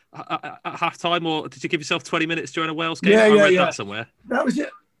play at half time, or did you give yourself 20 minutes during a Wales game? I read that somewhere. That was it.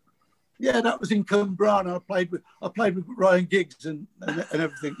 Yeah, that was in Cumbrae. I played with Ryan Giggs and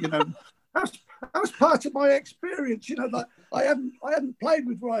everything. That was part of my experience. Like I hadn't played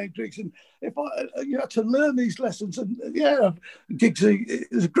with Ryan Giggs, and if you had to learn these lessons, and Giggs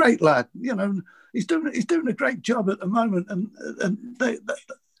is a great lad. He's doing a great job at the moment, and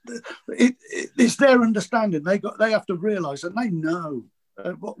it's their understanding. They have to realise, and they know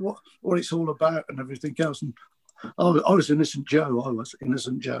what it's all about and everything else. And I was innocent Joe. I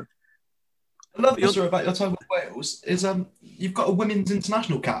love your story about your time with Wales. Is you've got a women's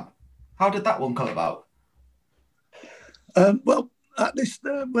international cap. How did that one come about? Well, at this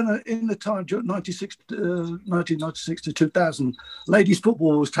in the time during 1996 to 2000, ladies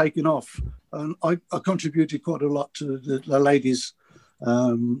football was taking off, and I contributed quite a lot to the ladies'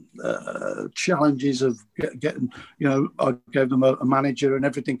 challenges of getting. I gave them a manager and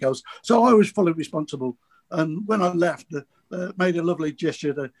everything else, so I was fully responsible. And when I left, they made a lovely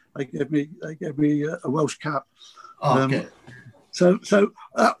gesture. They gave me a Welsh cap. Oh, okay. So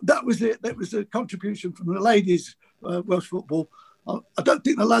that was it. That was a contribution from the ladies' Welsh football. I don't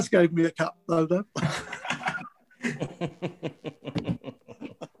think the lads gave me a cap though.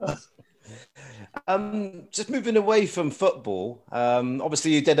 Just moving away from football,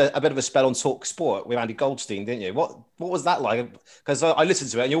 obviously you did a bit of a spell on Talk Sport with Andy Goldstein, didn't you? What was that like? Because I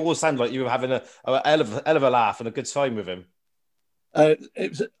listened to it, and you always sounded like you were having a hell of a laugh and a good time with him.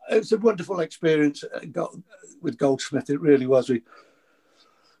 It was a wonderful experience with Goldsmith. It really was. We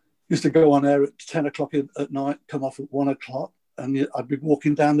used to go on air at 10 o'clock at night, come off at 1 o'clock, and I'd be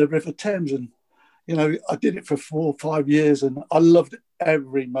walking down the River Thames, and I did it for 4 or 5 years, and I loved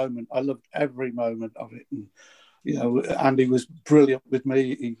every moment. I loved every moment of it. And Andy was brilliant with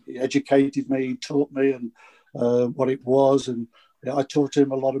me. He educated me, he taught me and what it was, and I taught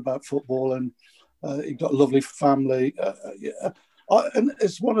him a lot about football, and he got a lovely family. And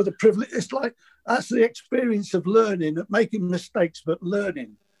it's one of the privileges. It's like that's the experience of learning, making mistakes, but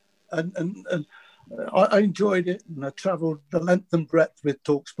learning. And I enjoyed it, and I travelled the length and breadth with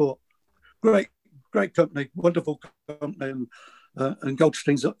TalkSport. Great company, wonderful company, and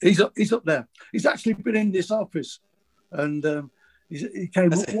Goldstein's he's up there. He's actually been in this office, and he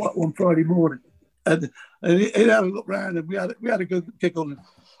came up one Friday morning, and he had a look round, and we had a good giggle. And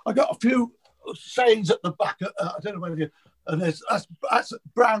I got a few sayings at the back. I don't know whether you. And that's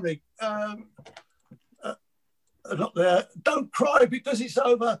Brownrigg. And up there, don't cry because it's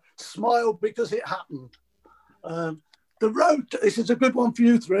over. Smile because it happened. The road. This is a good one for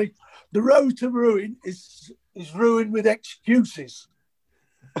you three. The road to ruin is ruined with excuses.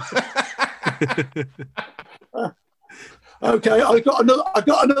 Okay, I got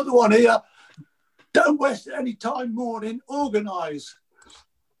another one here. Don't waste any time mourning. Organise.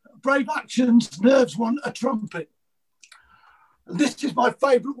 Brave actions. Nerves want a trumpet. This is my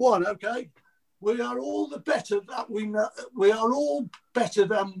favourite one, okay? We are all the better that we know. We are all better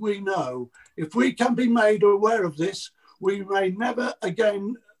than we know. If we can be made aware of this, we may never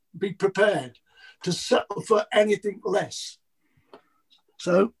again be prepared to settle for anything less.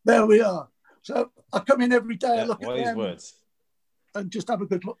 So there we are. So I come in every day and look at them words. And just have a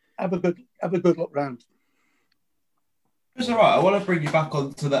good look. Have a good look round. It's all right. I want to bring you back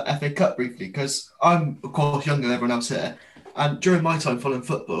onto the FA Cup briefly because I'm, of course, younger than everyone else here. And during my time following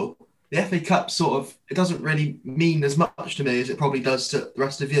football, the FA Cup it doesn't really mean as much to me as it probably does to the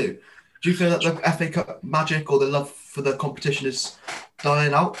rest of you. Do you feel that the FA Cup magic or the love for the competition is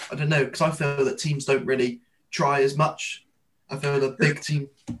dying out? I don't know, because I feel that teams don't really try as much. I feel the big team.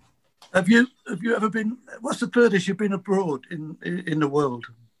 Have you ever been? What's the furthest you've been abroad in the world?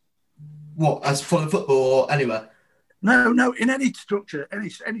 What, as following football or anywhere? No, in any structure, any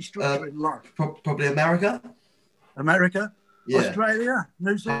structure in life. Probably America. America, yeah. Australia,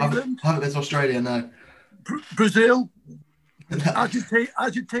 New Zealand. I haven't been to Australia, no. Brazil,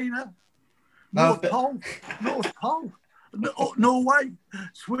 Argentina, North Pole, Norway,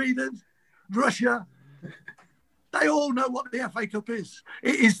 Sweden, Russia. They all know what the FA Cup is.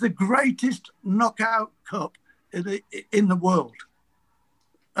 It is the greatest knockout cup in the world.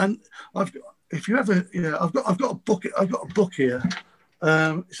 And if you ever, yeah, I've got a book. I've got a book here.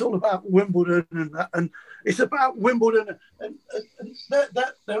 It's all about Wimbledon and that, and it's about Wimbledon, and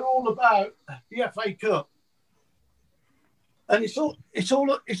they're all about the FA Cup, and it's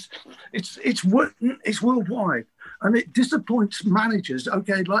worldwide, and it disappoints managers.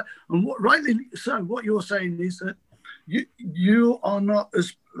 Okay, like, and what rightly so, what you're saying is that you are not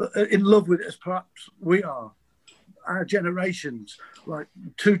as in love with it as perhaps we are. Our generations, like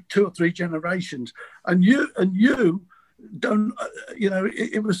two or three generations, and you don't.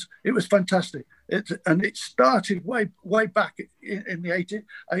 It was fantastic. It started way back in the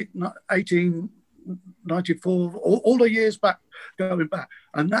 1894, all the years back, going back,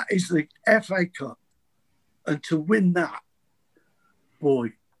 and that is the FA Cup. And to win that,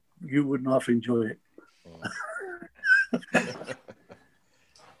 boy, you would not enjoy it. I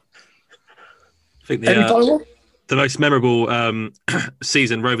think the most memorable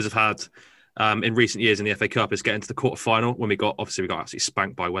season Rovers have had in recent years in the FA Cup is getting to the quarter-final when we got absolutely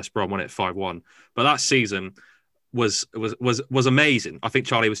spanked by West Brom, won it 5-1. But that season was amazing. I think,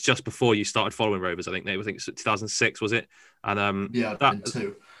 Charlie, it was just before you started following Rovers. I think it was 2006, was it? And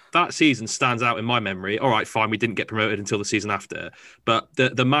that season stands out in my memory. All right, fine, we didn't get promoted until the season after, but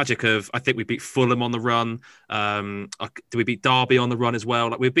the magic of, I think we beat Fulham on the run. Did we beat Derby on the run as well?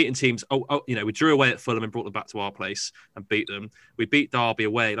 Like, we've beaten teams. We drew away at Fulham and brought them back to our place and beat them. We beat Derby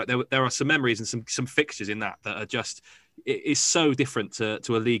away. Like, there are some memories and some fixtures in that are just. It is so different to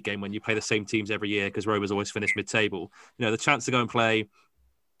a league game when you play the same teams every year, because Rovers always finish mid-table. The chance to go and play,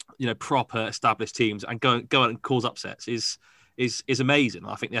 proper established teams and go out and cause upsets is amazing.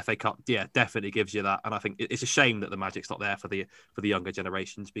 I think the FA Cup, definitely gives you that, and I think it's a shame that the magic's not there for the younger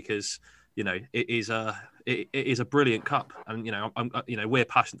generations, because it is a brilliant cup, and we're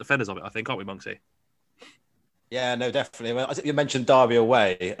passionate defenders of it, I think, aren't we, Monksy? Yeah, no, definitely. Well, I think you mentioned Derby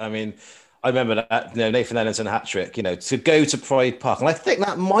away. I mean, I remember that, Nathan Ellington hat trick, to go to Pride Park. And I think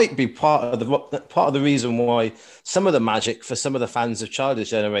that might be part of the reason why some of the magic for some of the fans of Childer's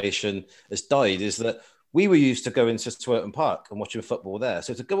generation has died, is that we were used to going to Twerton Park and watching football there.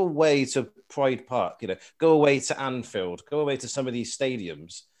 So to go away to Pride Park, go away to Anfield, go away to some of these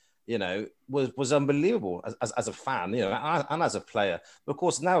stadiums, was unbelievable as a fan, and as a player. But of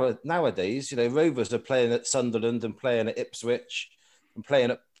course, nowadays, Rovers are playing at Sunderland and playing at Ipswich and playing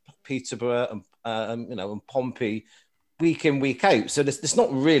at Peterborough and Pompey week in, week out. So there's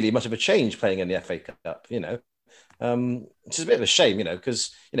not really much of a change playing in the FA Cup, which is a bit of a shame,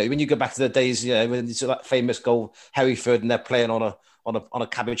 because when you go back to the days, when you saw that famous goal, Hereford, and they're playing on a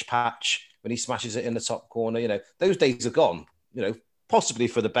cabbage patch when he smashes it in the top corner, those days are gone, possibly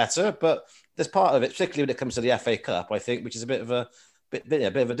for the better, but there's part of it, particularly when it comes to the FA Cup, I think, which is a bit of a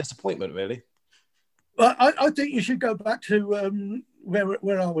disappointment, really. Well, I think you should go back to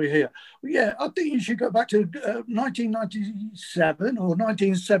where are we here? Well, yeah, I think you should go back to 1997 or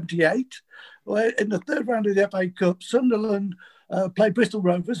 1978, where in the third round of the FA Cup, Sunderland played Bristol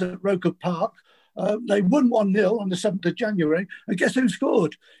Rovers at Roker Park. They won 1-0 on the 7th of January, and guess who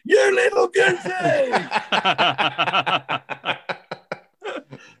scored? You little goofy!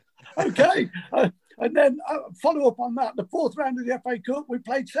 Okay. And then follow up on that, the fourth round of the FA Cup, we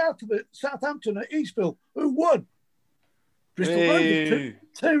played Southampton at Eastville, who won. Bristol Rovers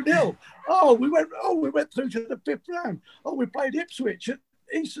 2-0. We went through to the fifth round. We played Ipswich at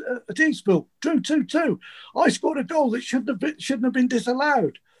Eastville, drew 2-2. I scored a goal that shouldn't have been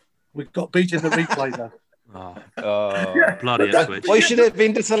disallowed. We got beat in the replay though. Bloody Ipswich. Why should it have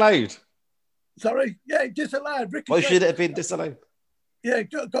been disallowed? Sorry? Yeah, disallowed. Why should it have been disallowed? Yeah,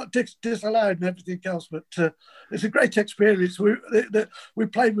 got disallowed and everything else, but it's a great experience. We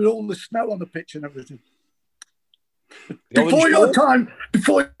played with all the snow on the pitch and everything. Before your time,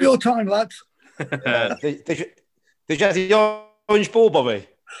 lads. Did you have the orange ball, Bobby?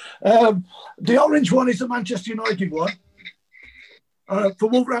 The orange one is the Manchester United one. For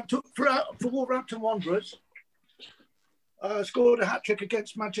Wolverhampton Wanderers. Scored a hat-trick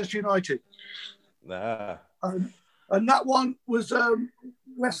against Manchester United. And that one was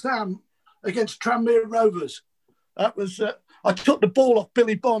West Ham against Tranmere Rovers. That was I took the ball off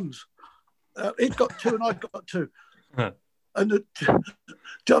Billy Bonds. He got 2 and I got 2. And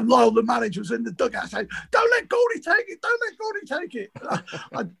John Lyle, the manager, was in the dugout saying, "Don't let Gordy take it! Don't let Gordy take it!"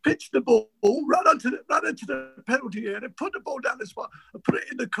 I pitched the ball, ran into the penalty area, and put the ball down the spot and put it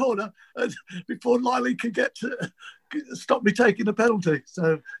in the corner, and before Lyle could get to stop me taking the penalty.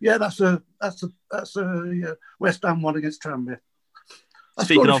 So yeah, that's a West Ham one against Tranmere. I've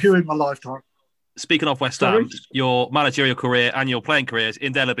scored a few in my lifetime. Speaking of West Ham, your managerial career and your playing career is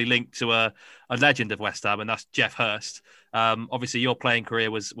indelibly linked to a legend of West Ham, and that's Geoff Hurst. Obviously, your playing career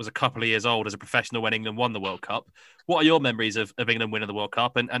was a couple of years old as a professional when England won the World Cup. What are your memories of England winning the World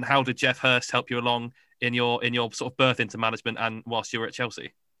Cup, and how did Geoff Hurst help you along in your sort of birth into management and whilst you were at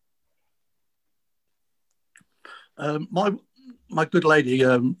Chelsea? My good lady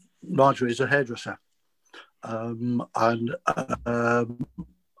Marjorie is a hairdresser, and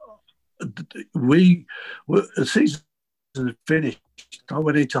we were, the season had finished. I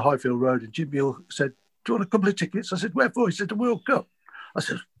went into Highfield Road and Jim Muir said, "Do you want a couple of tickets?" I said, "Where for?" He said, "The World Cup." I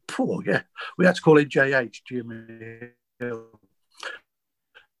said, "Poor, yeah." We had to call him JH, Jimmy Hill.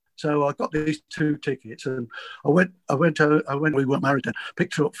 So I got these 2 tickets, and we weren't married then,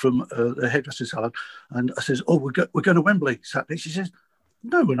 picked her up from the hairdresser salon, and I says, "Oh, we're going to Wembley Saturday." She says,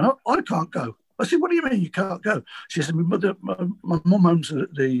 "No, we're not. I can't go." I said, "What do you mean you can't go?" She said, my mum owns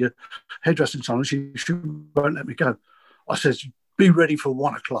the hairdressing salon. She won't let me go. I says, "Be ready for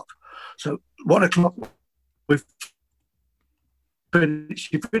 1 o'clock." So 1 o'clock,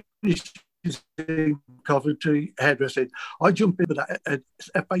 she finished in Coventry hairdressing. I jumped in with that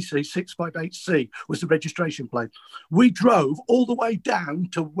FAC 658C was the registration plate. We drove all the way down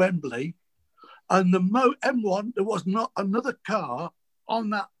to Wembley, and the M1, there was not another car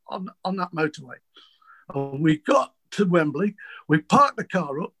on that motorway. And we got to Wembley, we parked the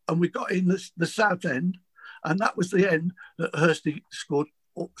car up, and we got in the south end, and that was the end that Hursty scored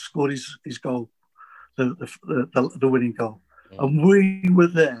his goal, the winning goal. And we were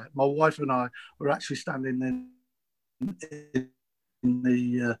there. My wife and I were actually standing in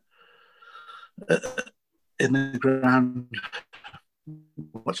the ground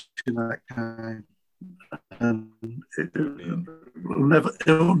watching that game. And it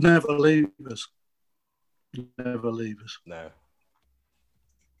will never leave us. Never leave us. No.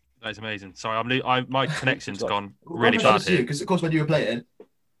 That's amazing. Sorry, my connection's gone really bad here. Because of course when you were playing.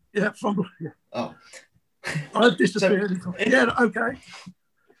 Yeah, yeah. Oh. I've disappeared. Yeah, okay.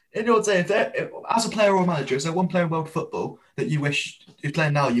 In your day, as a player or manager, is there one player in world football that you wish you're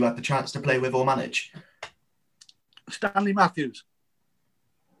playing now you had the chance to play with or manage? Stanley Matthews.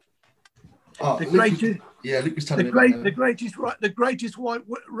 Oh, Luke was telling me. The greatest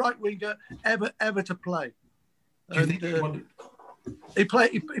right winger ever to play. Do you think he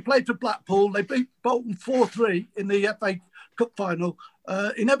played for Blackpool. They beat Bolton 4-3 in the FA Cup final.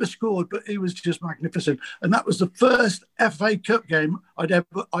 He never scored, but he was just magnificent. And that was the first FA Cup game I'd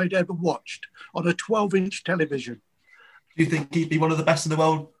ever watched on a 12-inch television. Do you think he'd be one of the best in the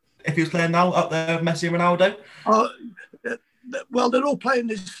world if he was playing now, up there with Messi and Ronaldo? Well, they're all playing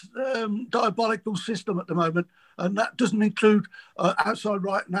this diabolical system at the moment, and that doesn't include outside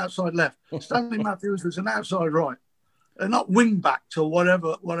right and outside left. Stanley Matthews was an outside right. They're not wing backs or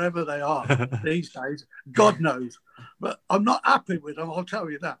whatever they are these days. God knows. But I'm not happy with them, I'll tell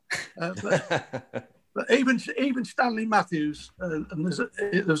you that. But even Stanley Matthews, and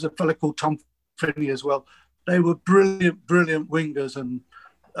there's a fella called Tom Finney as well. They were brilliant wingers, and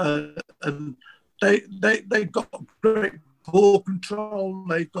they got great ball control.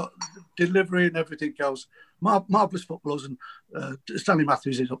 They've got delivery and everything else. Marvellous footballers, and Stanley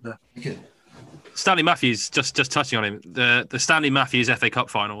Matthews is up there. Okay. Stanley Matthews, just touching on him, the Stanley Matthews FA Cup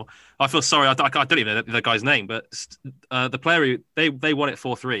final. I feel sorry, I don't even know the guy's name, but the player who they won it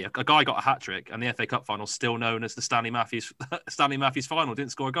 4-3. A guy got a hat trick, and the FA Cup final still known as the Stanley Matthews final.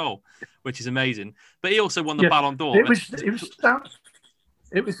 Didn't score a goal, which is amazing. But he also won the Ballon d'Or. It was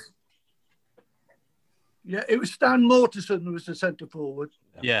Stan Mortensen who was the centre forward.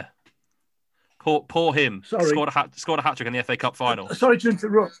 Yeah. Poor him. Sorry. Scored a hat trick in the FA Cup final. Sorry to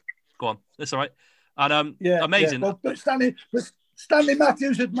interrupt. Go on. That's all right. And amazing. Yeah. But Stanley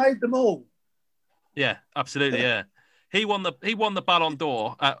Matthews had made them all. Yeah, absolutely. Yeah. He won the Ballon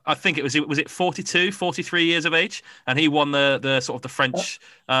d'Or. I think was it 42, 43 years of age, and he won the sort of the French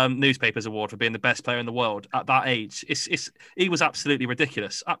newspapers award for being the best player in the world at that age. He was absolutely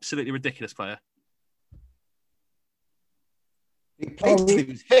ridiculous player. He played till he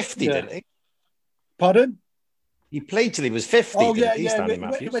was 50, didn't he? Pardon? He played till he was 50. Oh yeah. Stanley He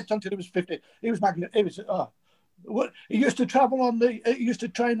Matthews? went until he was 50. He was magnificent. He used to travel he used to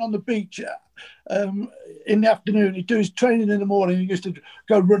train on the beach in the afternoon. He'd do his training in the morning. He used to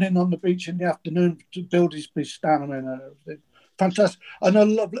go running on the beach in the afternoon to build his stamina and everything. Fantastic. And a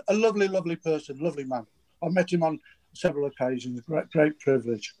lovely person, lovely man. I met him on several occasions. Great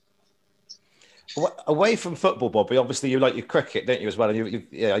privilege. Away from football, Bobby, obviously you like your cricket, don't you, as well? And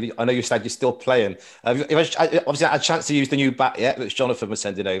I know you said you're still playing. You've obviously had a chance to use the new bat yet, which Jonathan was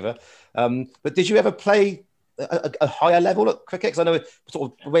sending over. But did you ever play a higher level at cricket? Because I know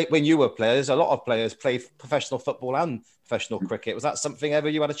sort of when you were players, a lot of players played professional football and professional cricket. Was that something ever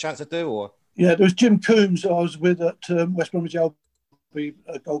you had a chance to do? Or Yeah, there was Jim Coombs I was with at West Bromwich Albion,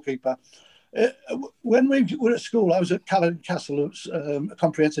 a goalkeeper. When we were at school, I was at Callan Castle, it's a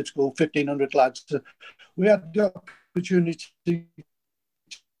comprehensive school, 1,500 lads. We had the opportunity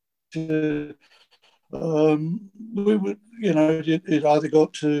to, we would, you'd either go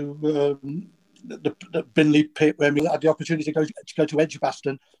to the Binley pit where we had the opportunity to go to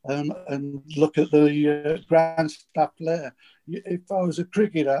Edgbaston and look at the grandstand there. If I was a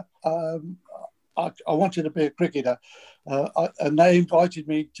cricketer, I wanted to be a cricketer, and they invited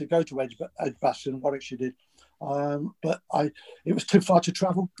me to go to Edgbaston, Warwickshire did. But it was too far to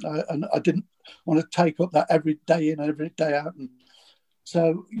travel, and I didn't want to take up that every day in, every day out. And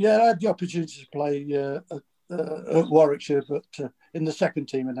so, yeah, I had the opportunity to play at Warwickshire, but in the second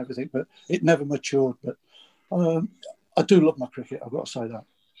team and everything, but it never matured. But I do love my cricket, I've got to say that.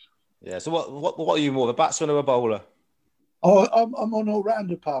 Yeah, so what are you more, a batsman or a bowler? Oh, I'm an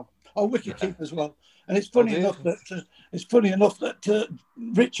all-rounder, pal. I'm wicket keeper as well. And it's funny enough that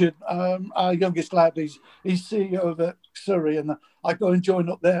Richard, our youngest lad, he's CEO of Surrey, and I go and join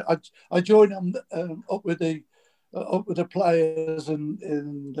up there. I join them up with the players,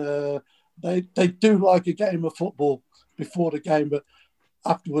 and they do like a game of football before the game, but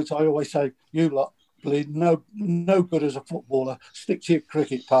afterwards I always say, "You lot, bleed no good as a footballer. Stick to your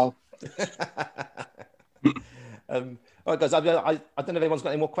cricket, pal." All right, guys. I don't know if anyone's got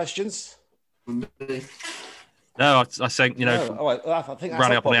any more questions. No, I think all right. Well, I think that's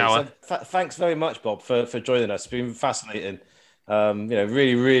running up on the hour. So, thanks very much, Bob, for joining us. It's been fascinating.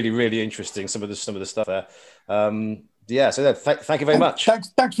 Really, really, really interesting. Some of the stuff there. So thank you very much.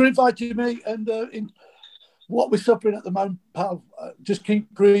 Thanks for inviting me. And in what we're suffering at the moment, pal, just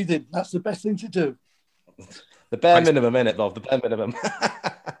keep breathing. That's the best thing to do. The bare minimum, innit, Bob? The bare minimum.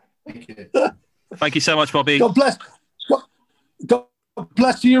 Thank you. Thank you so much, Bobby. God bless. God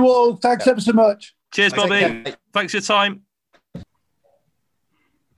bless you all. Thanks ever so much. Cheers, Bobby. Thanks for your time.